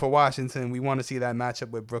rooting for Washington. We want to see that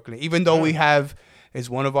matchup with Brooklyn. Even though it's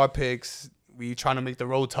one of our picks. We trying to make the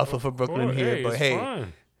road tougher for Brooklyn here. But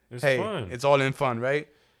fun. It's all in fun, right?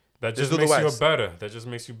 That just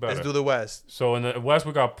makes you better. Let's do the West. So in the West,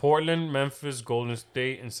 we got Portland, Memphis, Golden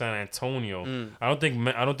State, and San Antonio. I don't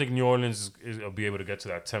think New Orleans will be able to get to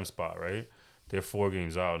that 10th spot, right? They're 4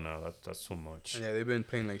 games out now. That's too much. Yeah, they've been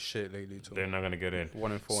playing like shit lately too. They're not gonna get in.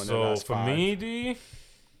 1-4 in their last 5. For me, D,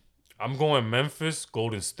 I'm going Memphis,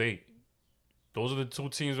 Golden State. Those are the 2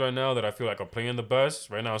 teams right now that I feel like are playing the best.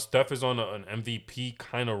 Right now, Steph is on an MVP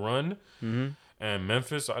kind of run. Mm-hmm. And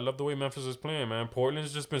Memphis, I love the way Memphis is playing, man.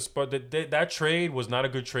 Portland's just been that trade was not a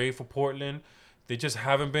good trade for Portland. They just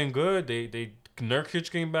haven't been good.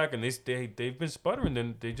 Nurkic came back and they've been sputtering.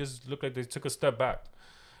 Then they just look like they took a step back.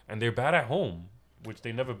 And they're bad at home, which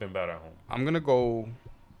they never been bad at home. I'm gonna go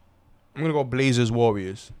Blazers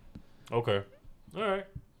Warriors. Okay. All right.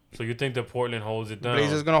 So you think that Portland holds it down?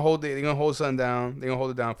 Blazers gonna hold it. They're gonna hold something down. They're gonna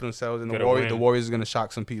hold it down for themselves, and the Warriors are gonna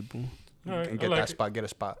shock some people and get that spot. Get a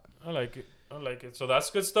spot. I like it. So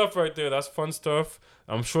that's good stuff right there. That's fun stuff.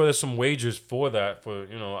 I'm sure there's some wagers for that.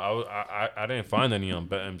 I didn't find any on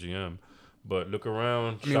BetMGM, but look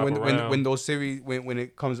around. I mean, when those series when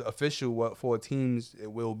it comes official, what 4 teams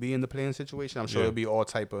it will be in the playing situation. I'm sure it'll be all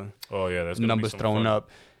type of that's numbers thrown up.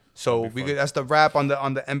 So that's the wrap on the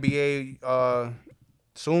NBA.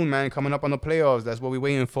 Soon, man, coming up on the playoffs. That's what we're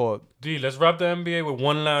waiting for. D, let's wrap the NBA with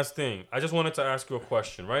one last thing. I just wanted to ask you a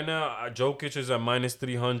question. Right now, Jokic is at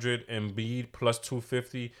 -300, Embiid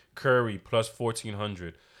 +250, Curry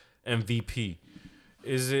 +1400, MVP.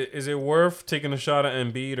 Is it worth taking a shot at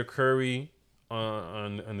Embiid or Curry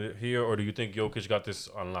on here, or do you think Jokic got this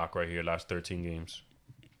on lock right here, last 13 games?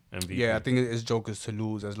 MVP. Yeah, I think it's Joker's to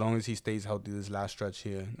lose as long as he stays healthy this last stretch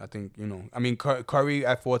here. I think, I mean, Curry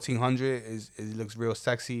at 1,400 looks real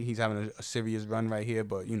sexy. He's having a serious run right here,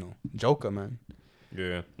 but, Joker, man.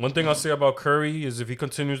 Yeah. One thing I'll say about Curry is if he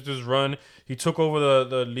continues this run, he took over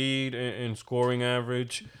the lead in scoring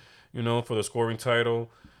average, for the scoring title.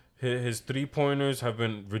 His 3-pointers have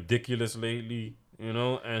been ridiculous lately,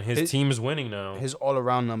 and his team is winning now. His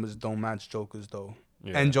all-around numbers don't match Joker's, though.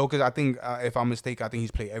 Yeah. And Joker's, I think, if I'm mistaken, I think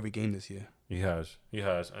he's played every game this year. He has.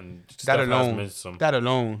 And That Steph alone. has missed some. That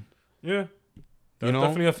alone. Yeah. That's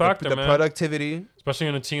definitely a factor, the man. productivity. Especially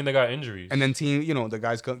in a team that got injuries. And then the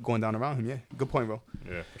guys going down around him. Yeah, good point, bro.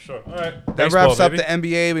 Yeah, for sure. All right. That Baseball, wraps up baby.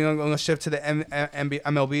 the NBA. We're going to shift to the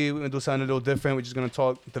MLB. We're going to do something a little different. We're just going to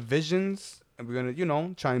talk divisions. And we're going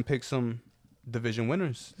to, try and pick some division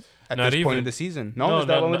winners at this point in the season. No, is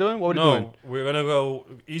that what we're doing? What are we doing? We're going to go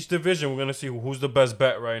each division. We're going to see who's the best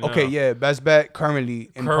bet right now. Okay, yeah. Best bet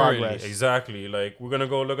currently in progress. Exactly. Like, we're going to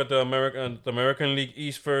go look at the American League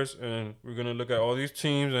East first, and we're going to look at all these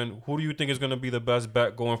teams, and who do you think is going to be the best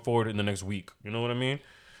bet going forward in the next week? You know what I mean?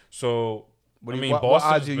 So, what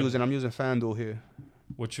odds are you using? I'm using FanDuel here.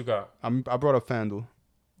 What you got? I brought up FanDuel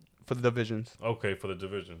for the divisions. Okay, for the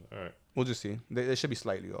division. All right. We'll just see. They should be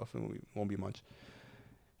slightly off. It won't be much.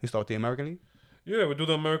 You start with the American League? Yeah, we do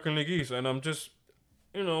the American League East. And I'm just,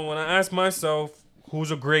 when I ask myself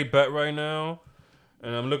who's a great bet right now,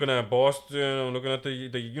 and I'm looking at Boston, I'm looking at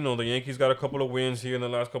the Yankees got a couple of wins here in the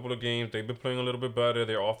last couple of games. They've been playing a little bit better.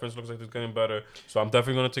 Their offense looks like it's getting better. So I'm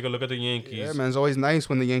definitely going to take a look at the Yankees. Yeah, man. It's always nice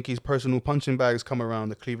when the Yankees' personal punching bags come around,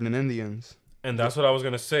 the Cleveland Indians. And that's what I was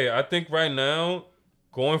going to say. I think right now,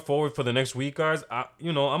 going forward for the next week, guys,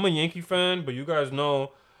 I'm a Yankee fan, but you guys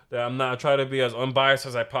know that I try to be as unbiased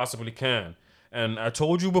as I possibly can. And I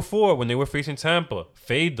told you before when they were facing Tampa,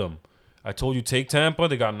 fade them. I told you take Tampa.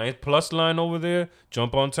 They got a nice plus line over there.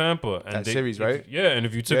 Jump on Tampa. And series, right? Yeah, and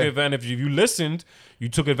if you took advantage, if you listened, you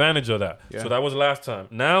took advantage of that. Yeah. So that was last time.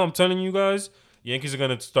 Now I'm telling you guys, Yankees are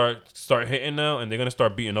gonna start hitting now, and they're gonna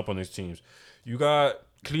start beating up on these teams. You got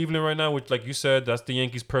Cleveland right now, which, like you said, that's the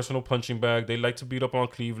Yankees' personal punching bag. They like to beat up on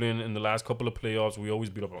Cleveland. In the last couple of playoffs, we always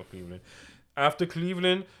beat up on Cleveland. After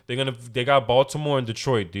Cleveland, they got Baltimore and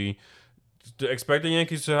Detroit. Expect the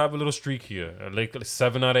Yankees to have a little streak here, like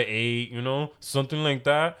 7 out of 8, something like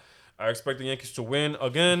that. I expect the Yankees to win.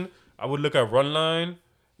 Again, I would look at run line.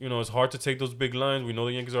 It's hard to take those big lines. We know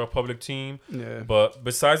the Yankees are a public team. Yeah. But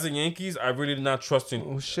besides the Yankees, I really not trusting.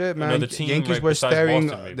 Oh shit, man! Another team, Yankees were staring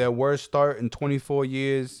Boston, their worst start in 24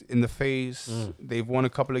 years in the face. They've won a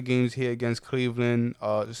couple of games here against Cleveland.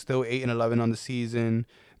 Still 8-11 on the season.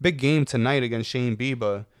 Big game tonight against Shane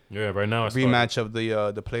Bieber. Yeah, right now. Rematch of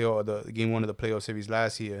the game 1 of the playoff series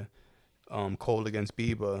last year. Cole against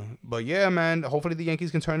Bieber. But yeah, man, hopefully the Yankees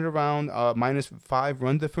can turn it around. -5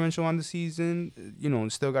 run differential on the season.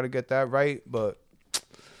 Still got to get that right. But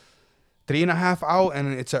 3.5 out,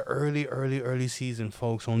 and it's an early season,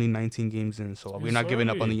 folks. Only 19 games in, so we're not giving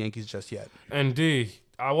up on the Yankees just yet. And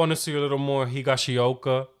I want to see a little more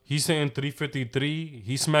Higashioka. He's hitting .353.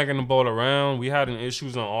 He's smacking the ball around. We had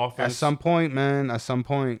issues on offense. At some point, man,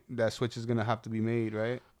 that switch is going to have to be made,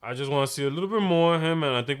 right? I just want to see a little bit more of him,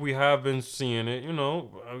 and I think we have been seeing it.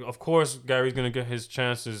 Of course, Gary's going to get his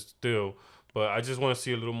chances still, but I just want to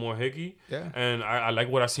see a little more Higgy. Yeah. And I like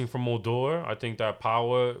what I've seen from Odor. I think that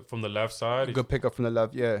power from the left side. Good pickup from the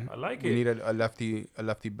left, yeah. I like it. We need a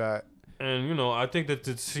lefty bat. And, I think that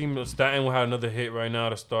the team, Stanton will have another hit right now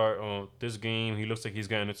to start this game. He looks like he's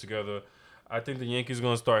getting it together. I think the Yankees are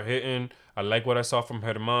going to start hitting. I like what I saw from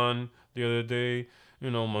Herman the other day.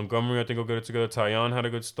 Montgomery, I think, will get it together. Taillon had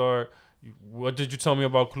a good start. What did you tell me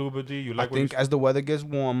about Kluber, D? I think as the weather gets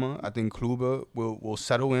warmer, I think Kluber will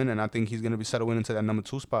settle in, and I think he's going to be settling into that number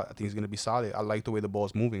 2 spot. I think he's going to be solid. I like the way the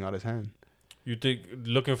ball's moving out of his hand. You think,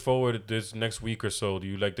 looking forward to this next week or so, do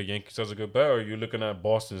you like the Yankees as a good bet, or are you looking at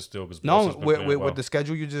Boston still? No, with the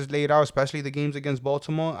schedule you just laid out, especially the games against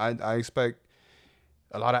Baltimore, I expect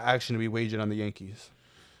a lot of action to be wagered on the Yankees.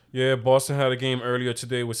 Yeah, Boston had a game earlier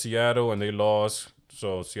today with Seattle, and they lost.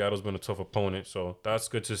 So Seattle's been a tough opponent. So that's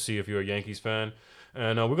good to see if you're a Yankees fan.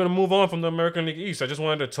 And we're going to move on from the American League East. I just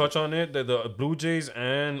wanted to touch on it. The Blue Jays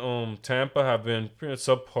and Tampa have been pretty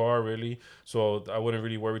subpar, really. So I wouldn't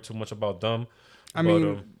really worry too much about them.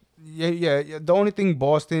 Yeah. The only thing,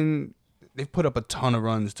 Boston, they've put up a ton of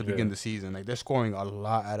runs to begin the season. Like, they're scoring a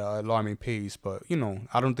lot at an alarming pace. But,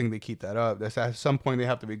 I don't think they keep that up. That's at some point they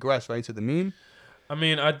have to regress, right, to the mean. I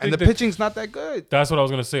think and the pitching's not that good. That's what I was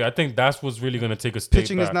going to say. I think that's what's really going to take a step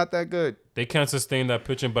Pitching back. is not that good. They can't sustain that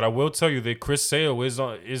pitching, but I will tell you that Chris Sale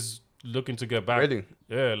is looking to get back. Really?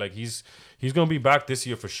 Yeah, like he's going to be back this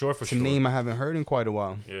year for sure. It's a name I haven't heard in quite a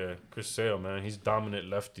while. Yeah, Chris Sale, man. He's dominant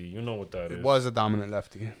lefty. You know what that is. It was a dominant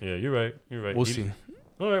lefty. Yeah, you're right. We'll see.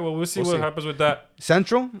 All right, well, we'll see what happens with that.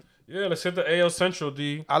 Central? Yeah, let's hit the AL Central,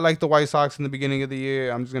 D. I like the White Sox in the beginning of the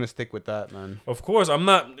year. I'm just gonna stick with that, man. Of course, I'm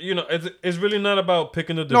not. It's really not about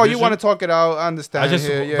picking the No, division. you want to talk it out. I understand. I just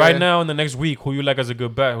here, yeah. right now in the next week, who you like as a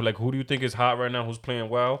good bet? Who do you think is hot right now? Who's playing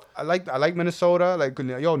well? I like Minnesota. Like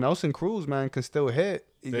Nelson Cruz, man, can still hit.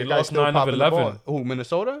 They The guy's lost still 9 of popping the 11. ball. Who,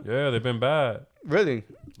 Minnesota? Yeah, they've been bad. Really?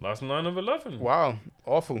 Lost 9 of 11. Wow,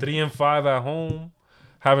 awful. 3-5 at home.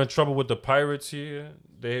 Having trouble with the Pirates here.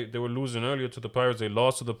 They were losing earlier to the Pirates. They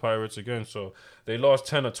lost to the Pirates again. So they lost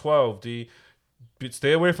 10 or 12.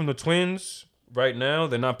 Stay away from the Twins right now.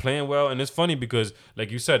 They're not playing well. And it's funny because,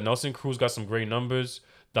 like you said, Nelson Cruz got some great numbers.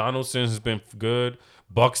 Donaldson has been good.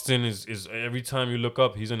 Buxton is every time you look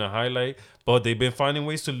up, he's in the highlight. But they've been finding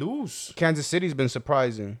ways to lose. Kansas City's been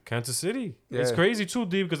surprising. Kansas City. Yeah. It's crazy too,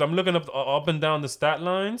 D, because I'm looking up and down the stat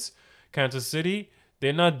lines. Kansas City,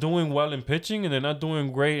 they're not doing well in pitching and they're not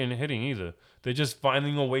doing great in hitting either. They're just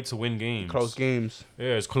finding a way to win games. Close games. Yeah,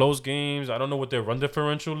 it's close games. I don't know what their run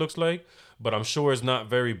differential looks like, but I'm sure it's not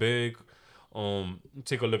very big.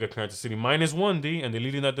 Take a look at Kansas City. -1, D, and they're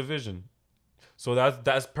leading that division. So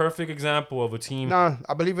that's perfect example of a team. Nah,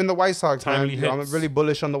 I believe in the White Sox, man. Timely hits. I'm really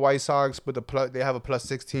bullish on the White Sox, but they have a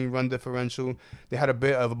 +16 run differential. They had a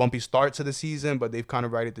bit of a bumpy start to the season, but they've kind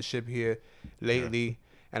of righted the ship here lately. Yeah.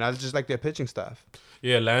 And I just like their pitching staff.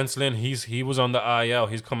 Yeah, Lance Lynn, he was on the IL.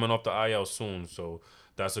 He's coming off the IL soon, so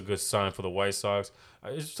that's a good sign for the White Sox.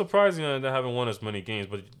 It's surprising that they haven't won as many games,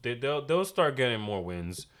 but they'll start getting more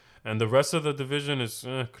wins. And the rest of the division is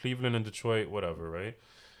Cleveland and Detroit, whatever, right?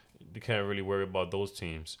 You can't really worry about those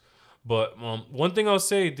teams. But one thing I'll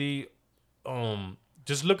say,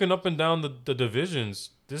 just looking up and down the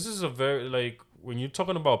divisions, this is a very, like, when you're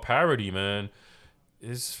talking about parity, man,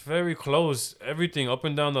 it's very close. Everything up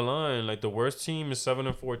and down the line. Like, the worst team is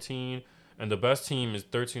 7-14, and the best team is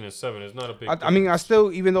 13-7. It's not a big. I mean, I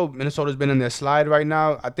still, even though Minnesota's been in their slide right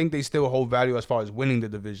now, I think they still hold value as far as winning the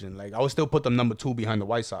division. Like, I would still put them number 2 behind the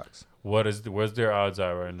White Sox. Where's their odds at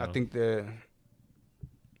right now? I think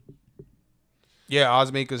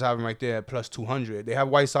odds makers have them right there at +200. They have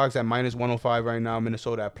White Sox at -105 right now,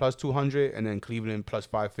 Minnesota at +200, and then Cleveland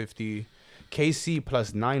 +550. KC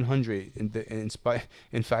 +900.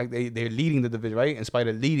 In fact, they're leading the division, right? In spite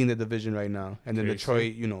of leading the division right now, and then KC,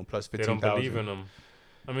 Detroit, +15,000. They don't believe in them.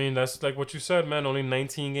 I mean, that's like what you said, man. Only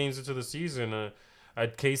 19 games into the season.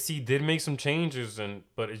 KC did make some changes,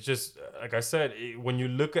 but it's just like I said. When you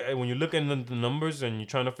look at the numbers and you're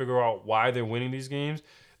trying to figure out why they're winning these games,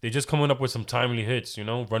 they're just coming up with some timely hits.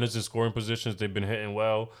 Runners in scoring positions, they've been hitting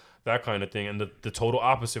well. That kind of thing. And the total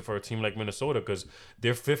opposite for a team like Minnesota, because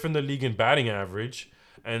they're 5th in the league in batting average,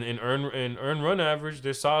 and in earn run average,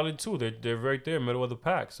 they're solid too. They're right there, middle of the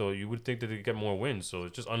pack. So you would think that they'd get more wins. So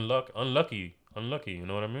it's just unlucky. You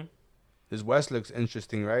know what I mean? This West looks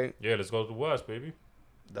interesting, right? Yeah, let's go to the West, baby.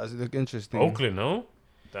 Does it look interesting? Oakland, no?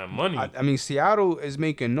 That money. I mean, Seattle is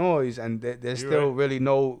making noise, and there's still really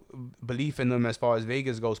no belief in them as far as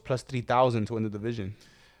Vegas goes. +3,000 to win the division.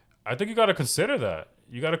 I think you got to consider that.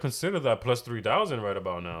 You got to consider that +3,000 right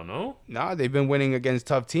about now, no? Nah, they've been winning against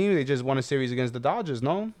tough teams. They just won a series against the Dodgers,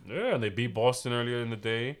 no? Yeah, and they beat Boston earlier in the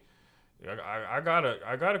day. I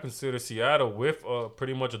gotta consider Seattle with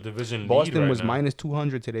pretty much a division Boston lead right was now.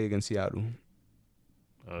 -200 today against Seattle.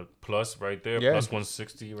 Plus right there, yeah.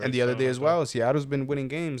 +160. Right, and the other day as well, Seattle's been winning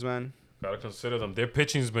games, man. Gotta consider them. Their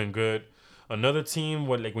pitching's been good. Another team,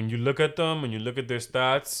 when you look at them and you look at their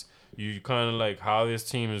stats, you kind of like how this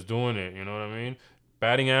team is doing it. You know what I mean?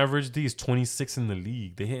 Batting average, D is 26 in the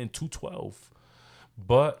league. They're hitting .212.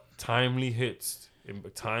 But timely hits.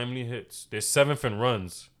 They're 7th in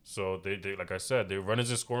runs. So they like I said, they're runners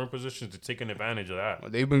in scoring positions. They're taking advantage of that. Well,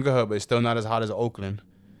 they've been good, but it's still not as hot as Oakland.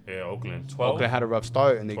 Yeah, Oakland. 12. Oakland had a rough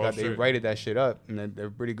start, and they straight. righted that shit up, and they're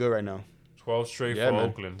pretty good right now. 12 straight for man.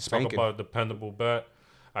 Oakland. Spanking. Talk about a dependable bet.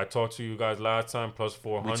 I talked to you guys last time,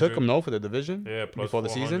 +400. We took them, no, for the division? Yeah, before the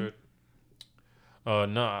season?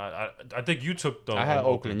 No, I think you took them. I had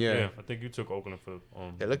Oakland, yeah. I think you took Oakland for.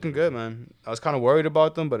 They're looking good, man. I was kind of worried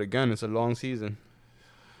about them, but again, it's a long season.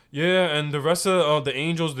 Yeah, and the rest of the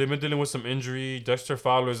Angels, they've been dealing with some injury. Dexter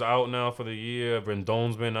Fowler's out now for the year.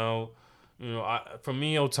 Rendon's been out. For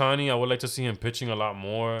me, Ohtani, I would like to see him pitching a lot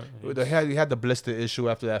more. He had the blister issue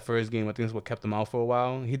after that first game. I think that's what kept him out for a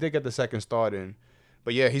while. He did get the second start in.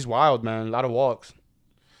 But yeah, he's wild, man. A lot of walks.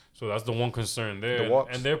 So that's the one concern there. The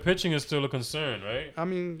walks. And their pitching is still a concern, right? I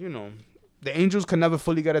mean, the Angels can never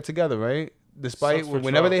fully get it together, right? Despite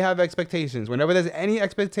whenever they have expectations, whenever there's any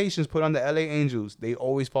expectations put on the LA Angels, they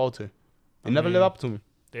always falter. They never live up to them.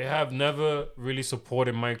 They have never really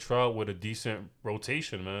supported Mike Trout with a decent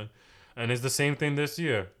rotation, man. And it's the same thing this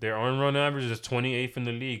year. Their earned run average is 28th in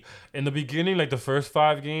the league. In the beginning, like the first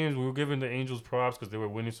 5 games, we were giving the Angels props because they were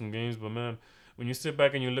winning some games. But, man, when you sit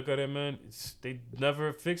back and you look at it, man, they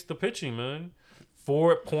never fixed the pitching, man.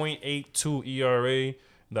 4.82 ERA.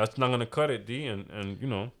 That's not going to cut it, D. And you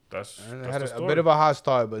know, that's had the a story. bit of a hot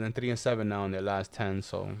start, but then 3-7 now in their last 10.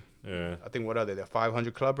 So Yeah. I think what are they? They're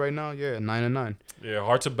 500 club right now. Yeah, 9-9. Yeah,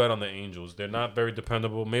 hard to bet on the Angels. They're not very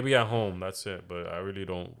dependable. Maybe at home, that's it. But I really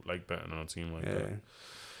don't like betting on a team like that.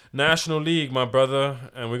 National League, my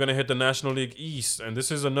brother. And we're going to hit the National League East. And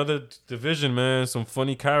this is another division, man. Some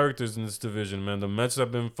funny characters in this division, man. The Mets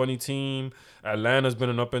have been a funny team. Atlanta's been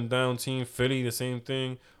an up and down team. Philly, the same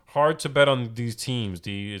thing. Hard to bet on these teams,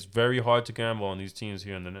 D. It's very hard to gamble on these teams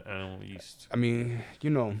here in the NL East. I mean, you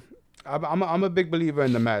know, I'm a big believer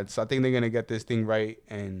in the Mets. I think they're gonna get this thing right,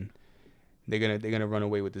 and they're gonna run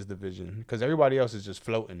away with this division because everybody else is just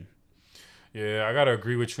floating. Yeah, I gotta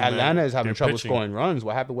agree with you. Atlanta man. is having They're trouble pitching. scoring runs.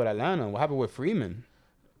 What happened with Atlanta? What happened with Freeman?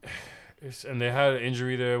 And they had an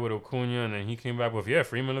injury there with Acuna, and then he came back with,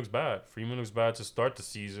 Freeman looks bad. Freeman looks bad to start the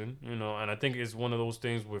season, you know. And I think it's one of those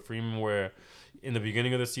things with Freeman where in the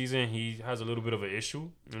beginning of the season, he has a little bit of an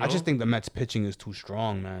issue. You know? I just think the Mets pitching is too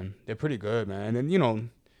strong, man. They're pretty good, man. And, you know,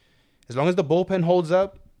 as long as the bullpen holds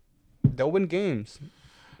up, they'll win games.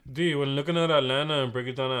 D, when looking at Atlanta and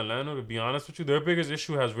breaking down Atlanta, to be honest with you, their biggest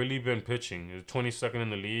issue has really been pitching. They're 22nd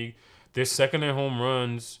in the league. They're second in home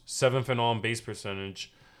runs, 7th in on-base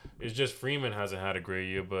percentage. It's just Freeman hasn't had a great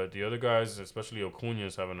year, but the other guys, especially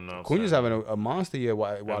Acuna's having an outstanding. Acuna's having a monster year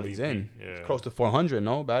while he's in. Yeah. It's close to 400,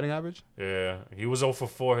 no? Batting average? Yeah. He was 0 for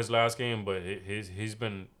 4 his last game, but he's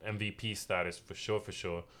been MVP status for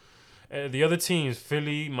sure. The other teams,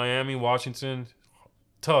 Philly, Miami, Washington,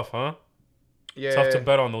 tough, huh? Yeah. Tough to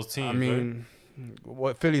bet on those teams. I mean,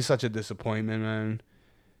 Philly's such a disappointment, man.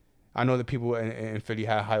 I know that people in Philly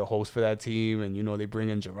had high hopes for that team, and, you know, they bring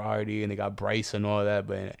in Girardi, and they got Bryce and all that,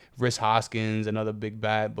 but Rhys Hoskins, another big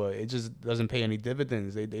bat, but it just doesn't pay any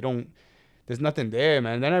dividends. They don't. There's nothing there,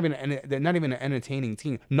 man. They're not even an entertaining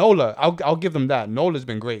team. Nola, I'll give them that. Nola's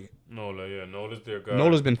been great. Nola's their guy.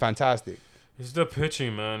 Nola's been fantastic. It's their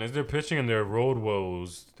pitching, man. It's their pitching and their road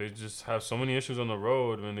woes. They just have so many issues on the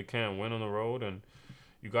road when they can't win on the road, and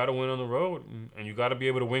you got to win on the road, and you got to be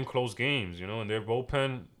able to win close games, you know. And their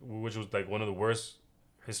bullpen, which was like one of the worst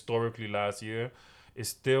historically last year, is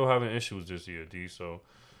still having issues this year, D. So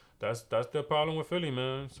that's the problem with Philly,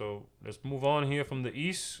 man. So let's move on here from the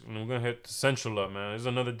East, and we're going to hit the Central up, man. There's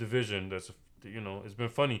another division that's, you know, it's been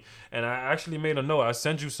funny. And I actually made a note. I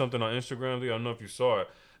sent you something on Instagram, D. I don't know if you saw it.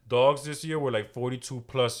 Dogs this year were like 42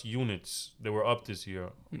 plus units. They were up this year.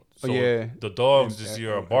 So the dogs this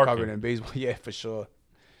year are barking. Covering in baseball, yeah, for sure.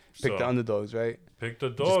 Pick the underdogs, right? Pick the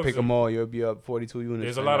dogs. Just pick them all. You'll be up 42 units.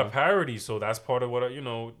 There's a lot of parity, so that's part of what, you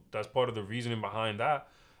know, that's part of the reasoning behind that.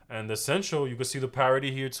 And the Central, you can see the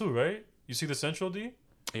parity here too, right? You see the Central, D?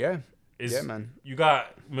 Yeah. Yeah, man. You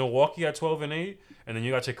got Milwaukee at 12-8, and then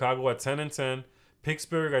you got Chicago at 10-10,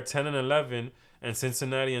 Pittsburgh at 10-11, and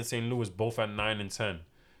Cincinnati and St. Louis both at 9-10.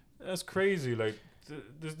 That's crazy. Like,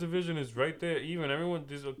 this division is right there. Even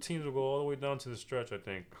these teams will go all the way down to the stretch, I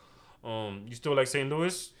think. You still like St.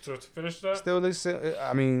 Louis to finish that?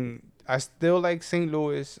 I still like St.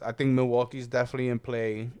 Louis. I think Milwaukee's definitely in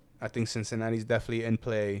play. I think Cincinnati's definitely in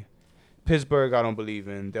play. Pittsburgh, I don't believe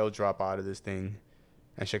in. They'll drop out of this thing.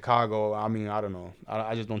 And Chicago, I don't know.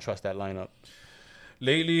 I just don't trust that lineup.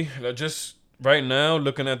 Lately, just right now,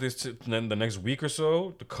 looking at this the next week or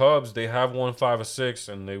so, the Cubs, they have won 5 or 6,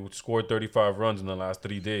 and they scored 35 runs in the last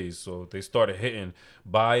 3 days. So they started hitting.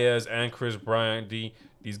 Baez and Chris Bryant,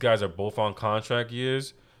 these guys are both on contract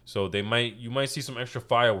years. So you might see some extra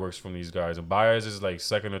fireworks from these guys. And Baez is like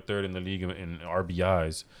second or third in the league in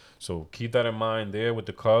RBIs. So keep that in mind there with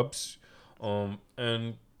the Cubs.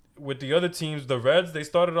 And with the other teams, the Reds, they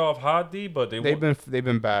started off hot, D, but they've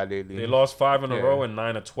been bad lately. They lost 5 in a row and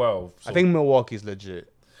 9 of 12. So I think Milwaukee's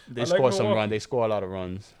legit. They score some Milwaukee. runs. They score a lot of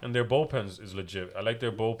runs. And their bullpen is legit. I like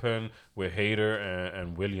their bullpen with Hader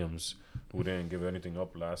and Williams, who didn't give anything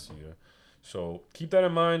up last year. So keep that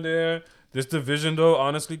in mind there. This division, though,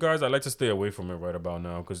 honestly, guys, I like to stay away from it right about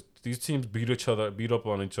now because these teams beat up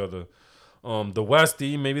on each other. The West,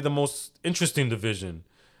 D, maybe the most interesting division.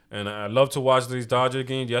 And I love to watch these Dodger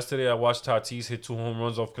games. Yesterday, I watched Tatis hit 2 home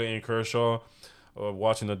runs off Clayton Kershaw.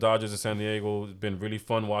 Watching the Dodgers in San Diego, it's been really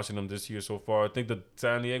fun watching them this year so far. I think the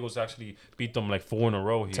San Diego's actually beat them like 4 in a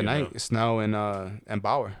row here. Tonight, Snell and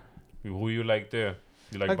Bauer. Who you like there?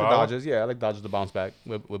 You like I like Bauer? the Dodgers. Yeah, I like Dodgers to bounce back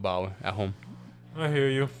with Bauer at home. I hear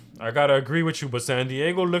you. I gotta agree with you, but San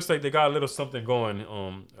Diego looks like they got a little something going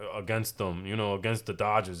against them. Against the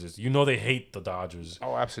Dodgers. They hate the Dodgers.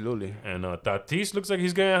 Oh, absolutely. And Tatis looks like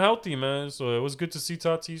he's getting healthy, man. So it was good to see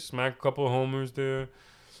Tatis smack a couple of homers there.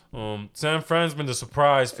 San Fran's been the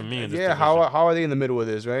surprise for me in this division. How are they in the middle of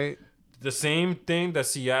this, right? The same thing that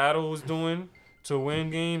Seattle was doing to win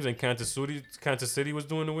games and Kansas City was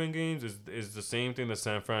doing to win games is the same thing that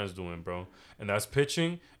San Fran's doing, bro. And that's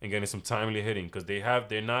pitching and getting some timely hitting because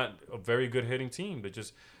they're not a very good hitting team.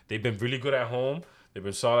 They've been really good at home. They've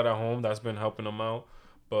been solid at home. That's been helping them out.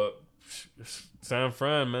 But San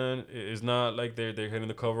Fran, man, it's not like they're hitting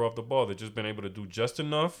the cover off the ball. They've just been able to do just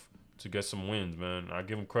enough to get some wins, man. I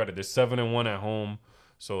give them credit. They're 7-1 at home,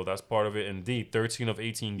 so that's part of it. Indeed, 13 of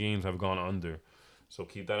 18 games have gone under. So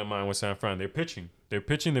keep that in mind with San Fran. They're pitching. They're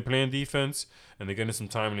playing defense, and they're getting some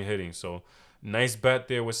timely hitting. So nice bet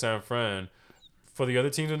there with San Fran. For the other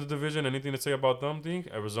teams in the division, anything to say about them, D?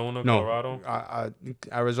 Arizona, No. Colorado?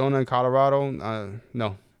 Arizona and Colorado,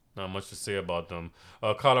 no. Not much to say about them.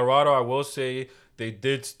 Colorado, I will say, they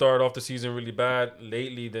did start off the season really bad.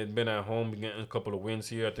 Lately, they've been at home getting a couple of wins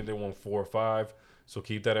here. I think they won 4 or 5. So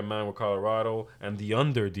keep that in mind with Colorado. And the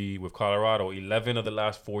under, D, with Colorado, 11 of the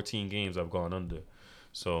last 14 games have gone under.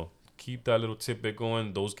 So keep that little tidbit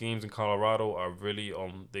going. Those games in Colorado are really,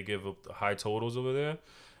 they give up high totals over there.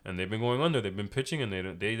 And they've been going under. They've been pitching,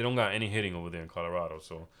 and they don't got any hitting over there in Colorado.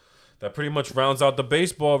 So that pretty much rounds out the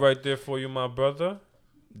baseball right there for you, my brother.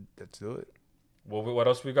 Let's do it. Well, what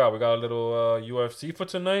else we got? We got a little UFC for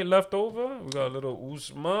tonight left over. We got a little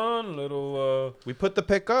Usman, we put the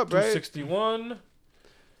pick up, right? 261.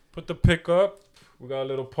 Put the pick up. We got a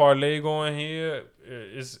little parlay going here.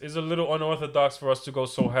 It's a little unorthodox for us to go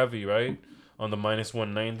so heavy, right? On the minus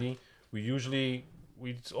 190. We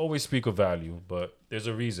always speak of value, but there's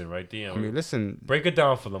a reason, right? DM. I mean, listen. Break it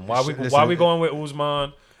down for them. Why we going with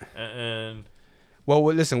Usman and Well,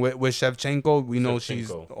 listen, with Shevchenko, we know she's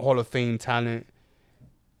Hall of Fame talent,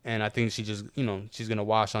 and I think she just, she's gonna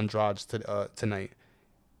wash Andrade tonight.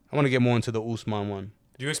 I want to get more into the Usman one.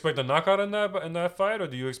 Do you expect a knockout in that fight, or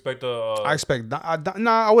do you expect a? I expect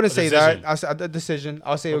I wouldn't say decision. that. I said a decision.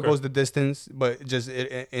 I'll say it goes the distance, but just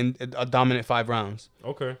in a dominant 5 rounds.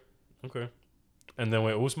 Okay. And then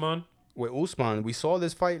with Usman. With Usman, we saw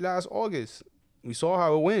this fight last August. We saw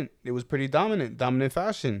how it went. It was pretty dominant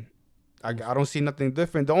fashion. I don't see nothing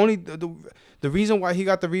different. The reason why he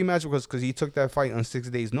got the rematch was because he took that fight on 6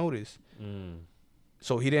 days' notice.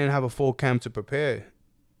 So he didn't have a full camp to prepare,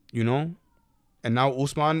 And now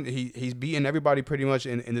Usman, he's beaten everybody pretty much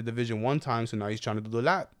in the division one time. So now he's trying to do the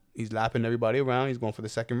lap. He's lapping everybody around. He's going for the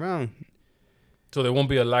second round. So there won't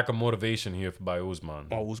be a lack of motivation here by Usman.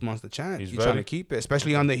 Oh, Usman's the champ. He's ready? trying to keep it,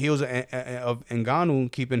 especially on the heels of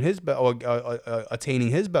Ngannou keeping his belt or attaining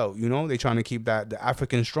his belt. They're trying to keep the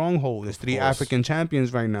African stronghold. There's 3 African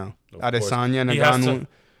champions right now. Adesanya, Ngannou. He has to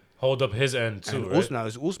hold up his end too, right? Now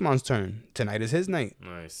it's Usman's turn. Tonight is his night.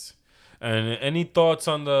 Nice. And any thoughts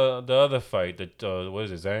on the other fight? What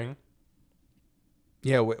is it, Zhang?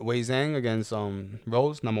 Yeah, Wei Zhang against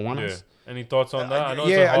Rose, number one. Yeah. Any thoughts on that? I know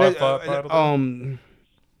it's a hard fight.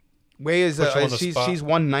 Wei is she's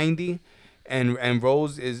 190, and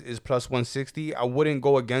Rose is plus 160. I wouldn't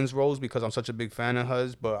go against Rose because I'm such a big fan of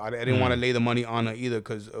hers, but I didn't want to lay the money on her either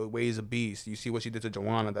because Wei is a beast. You see what she did to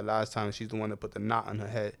Joanna the last time. She's the one that put the knot on her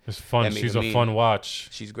head. It's fun. She's a fun watch.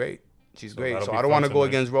 She's great. So I don't want to go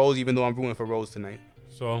against Rose, even though I'm rooting for Rose tonight.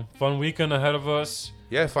 So fun weekend ahead of us.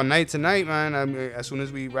 Yeah, fun night tonight, man. As soon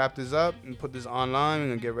as we wrap this up and put this online,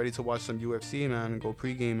 and get ready to watch some UFC, man, and go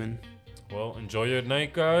pre-gaming. Well, enjoy your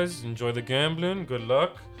night, guys. Enjoy the gambling. Good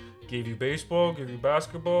luck. Gave you baseball, gave you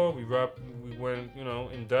basketball. We went,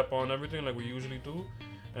 in depth on everything like we usually do.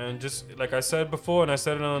 And just like I said before, and I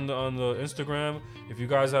said it on the Instagram, if you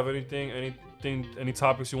guys have any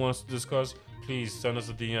topics you want us to discuss, please send us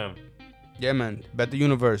a DM. Yeah, man.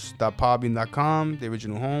 bettheuniverse.podbean.com, the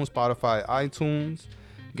original home, Spotify, iTunes.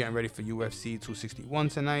 Getting ready for UFC 261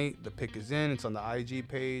 tonight. The pick is in. It's on the IG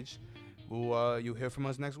page. You'll hear from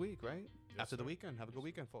us next week, right? After the weekend. Have a good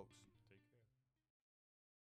weekend, folks.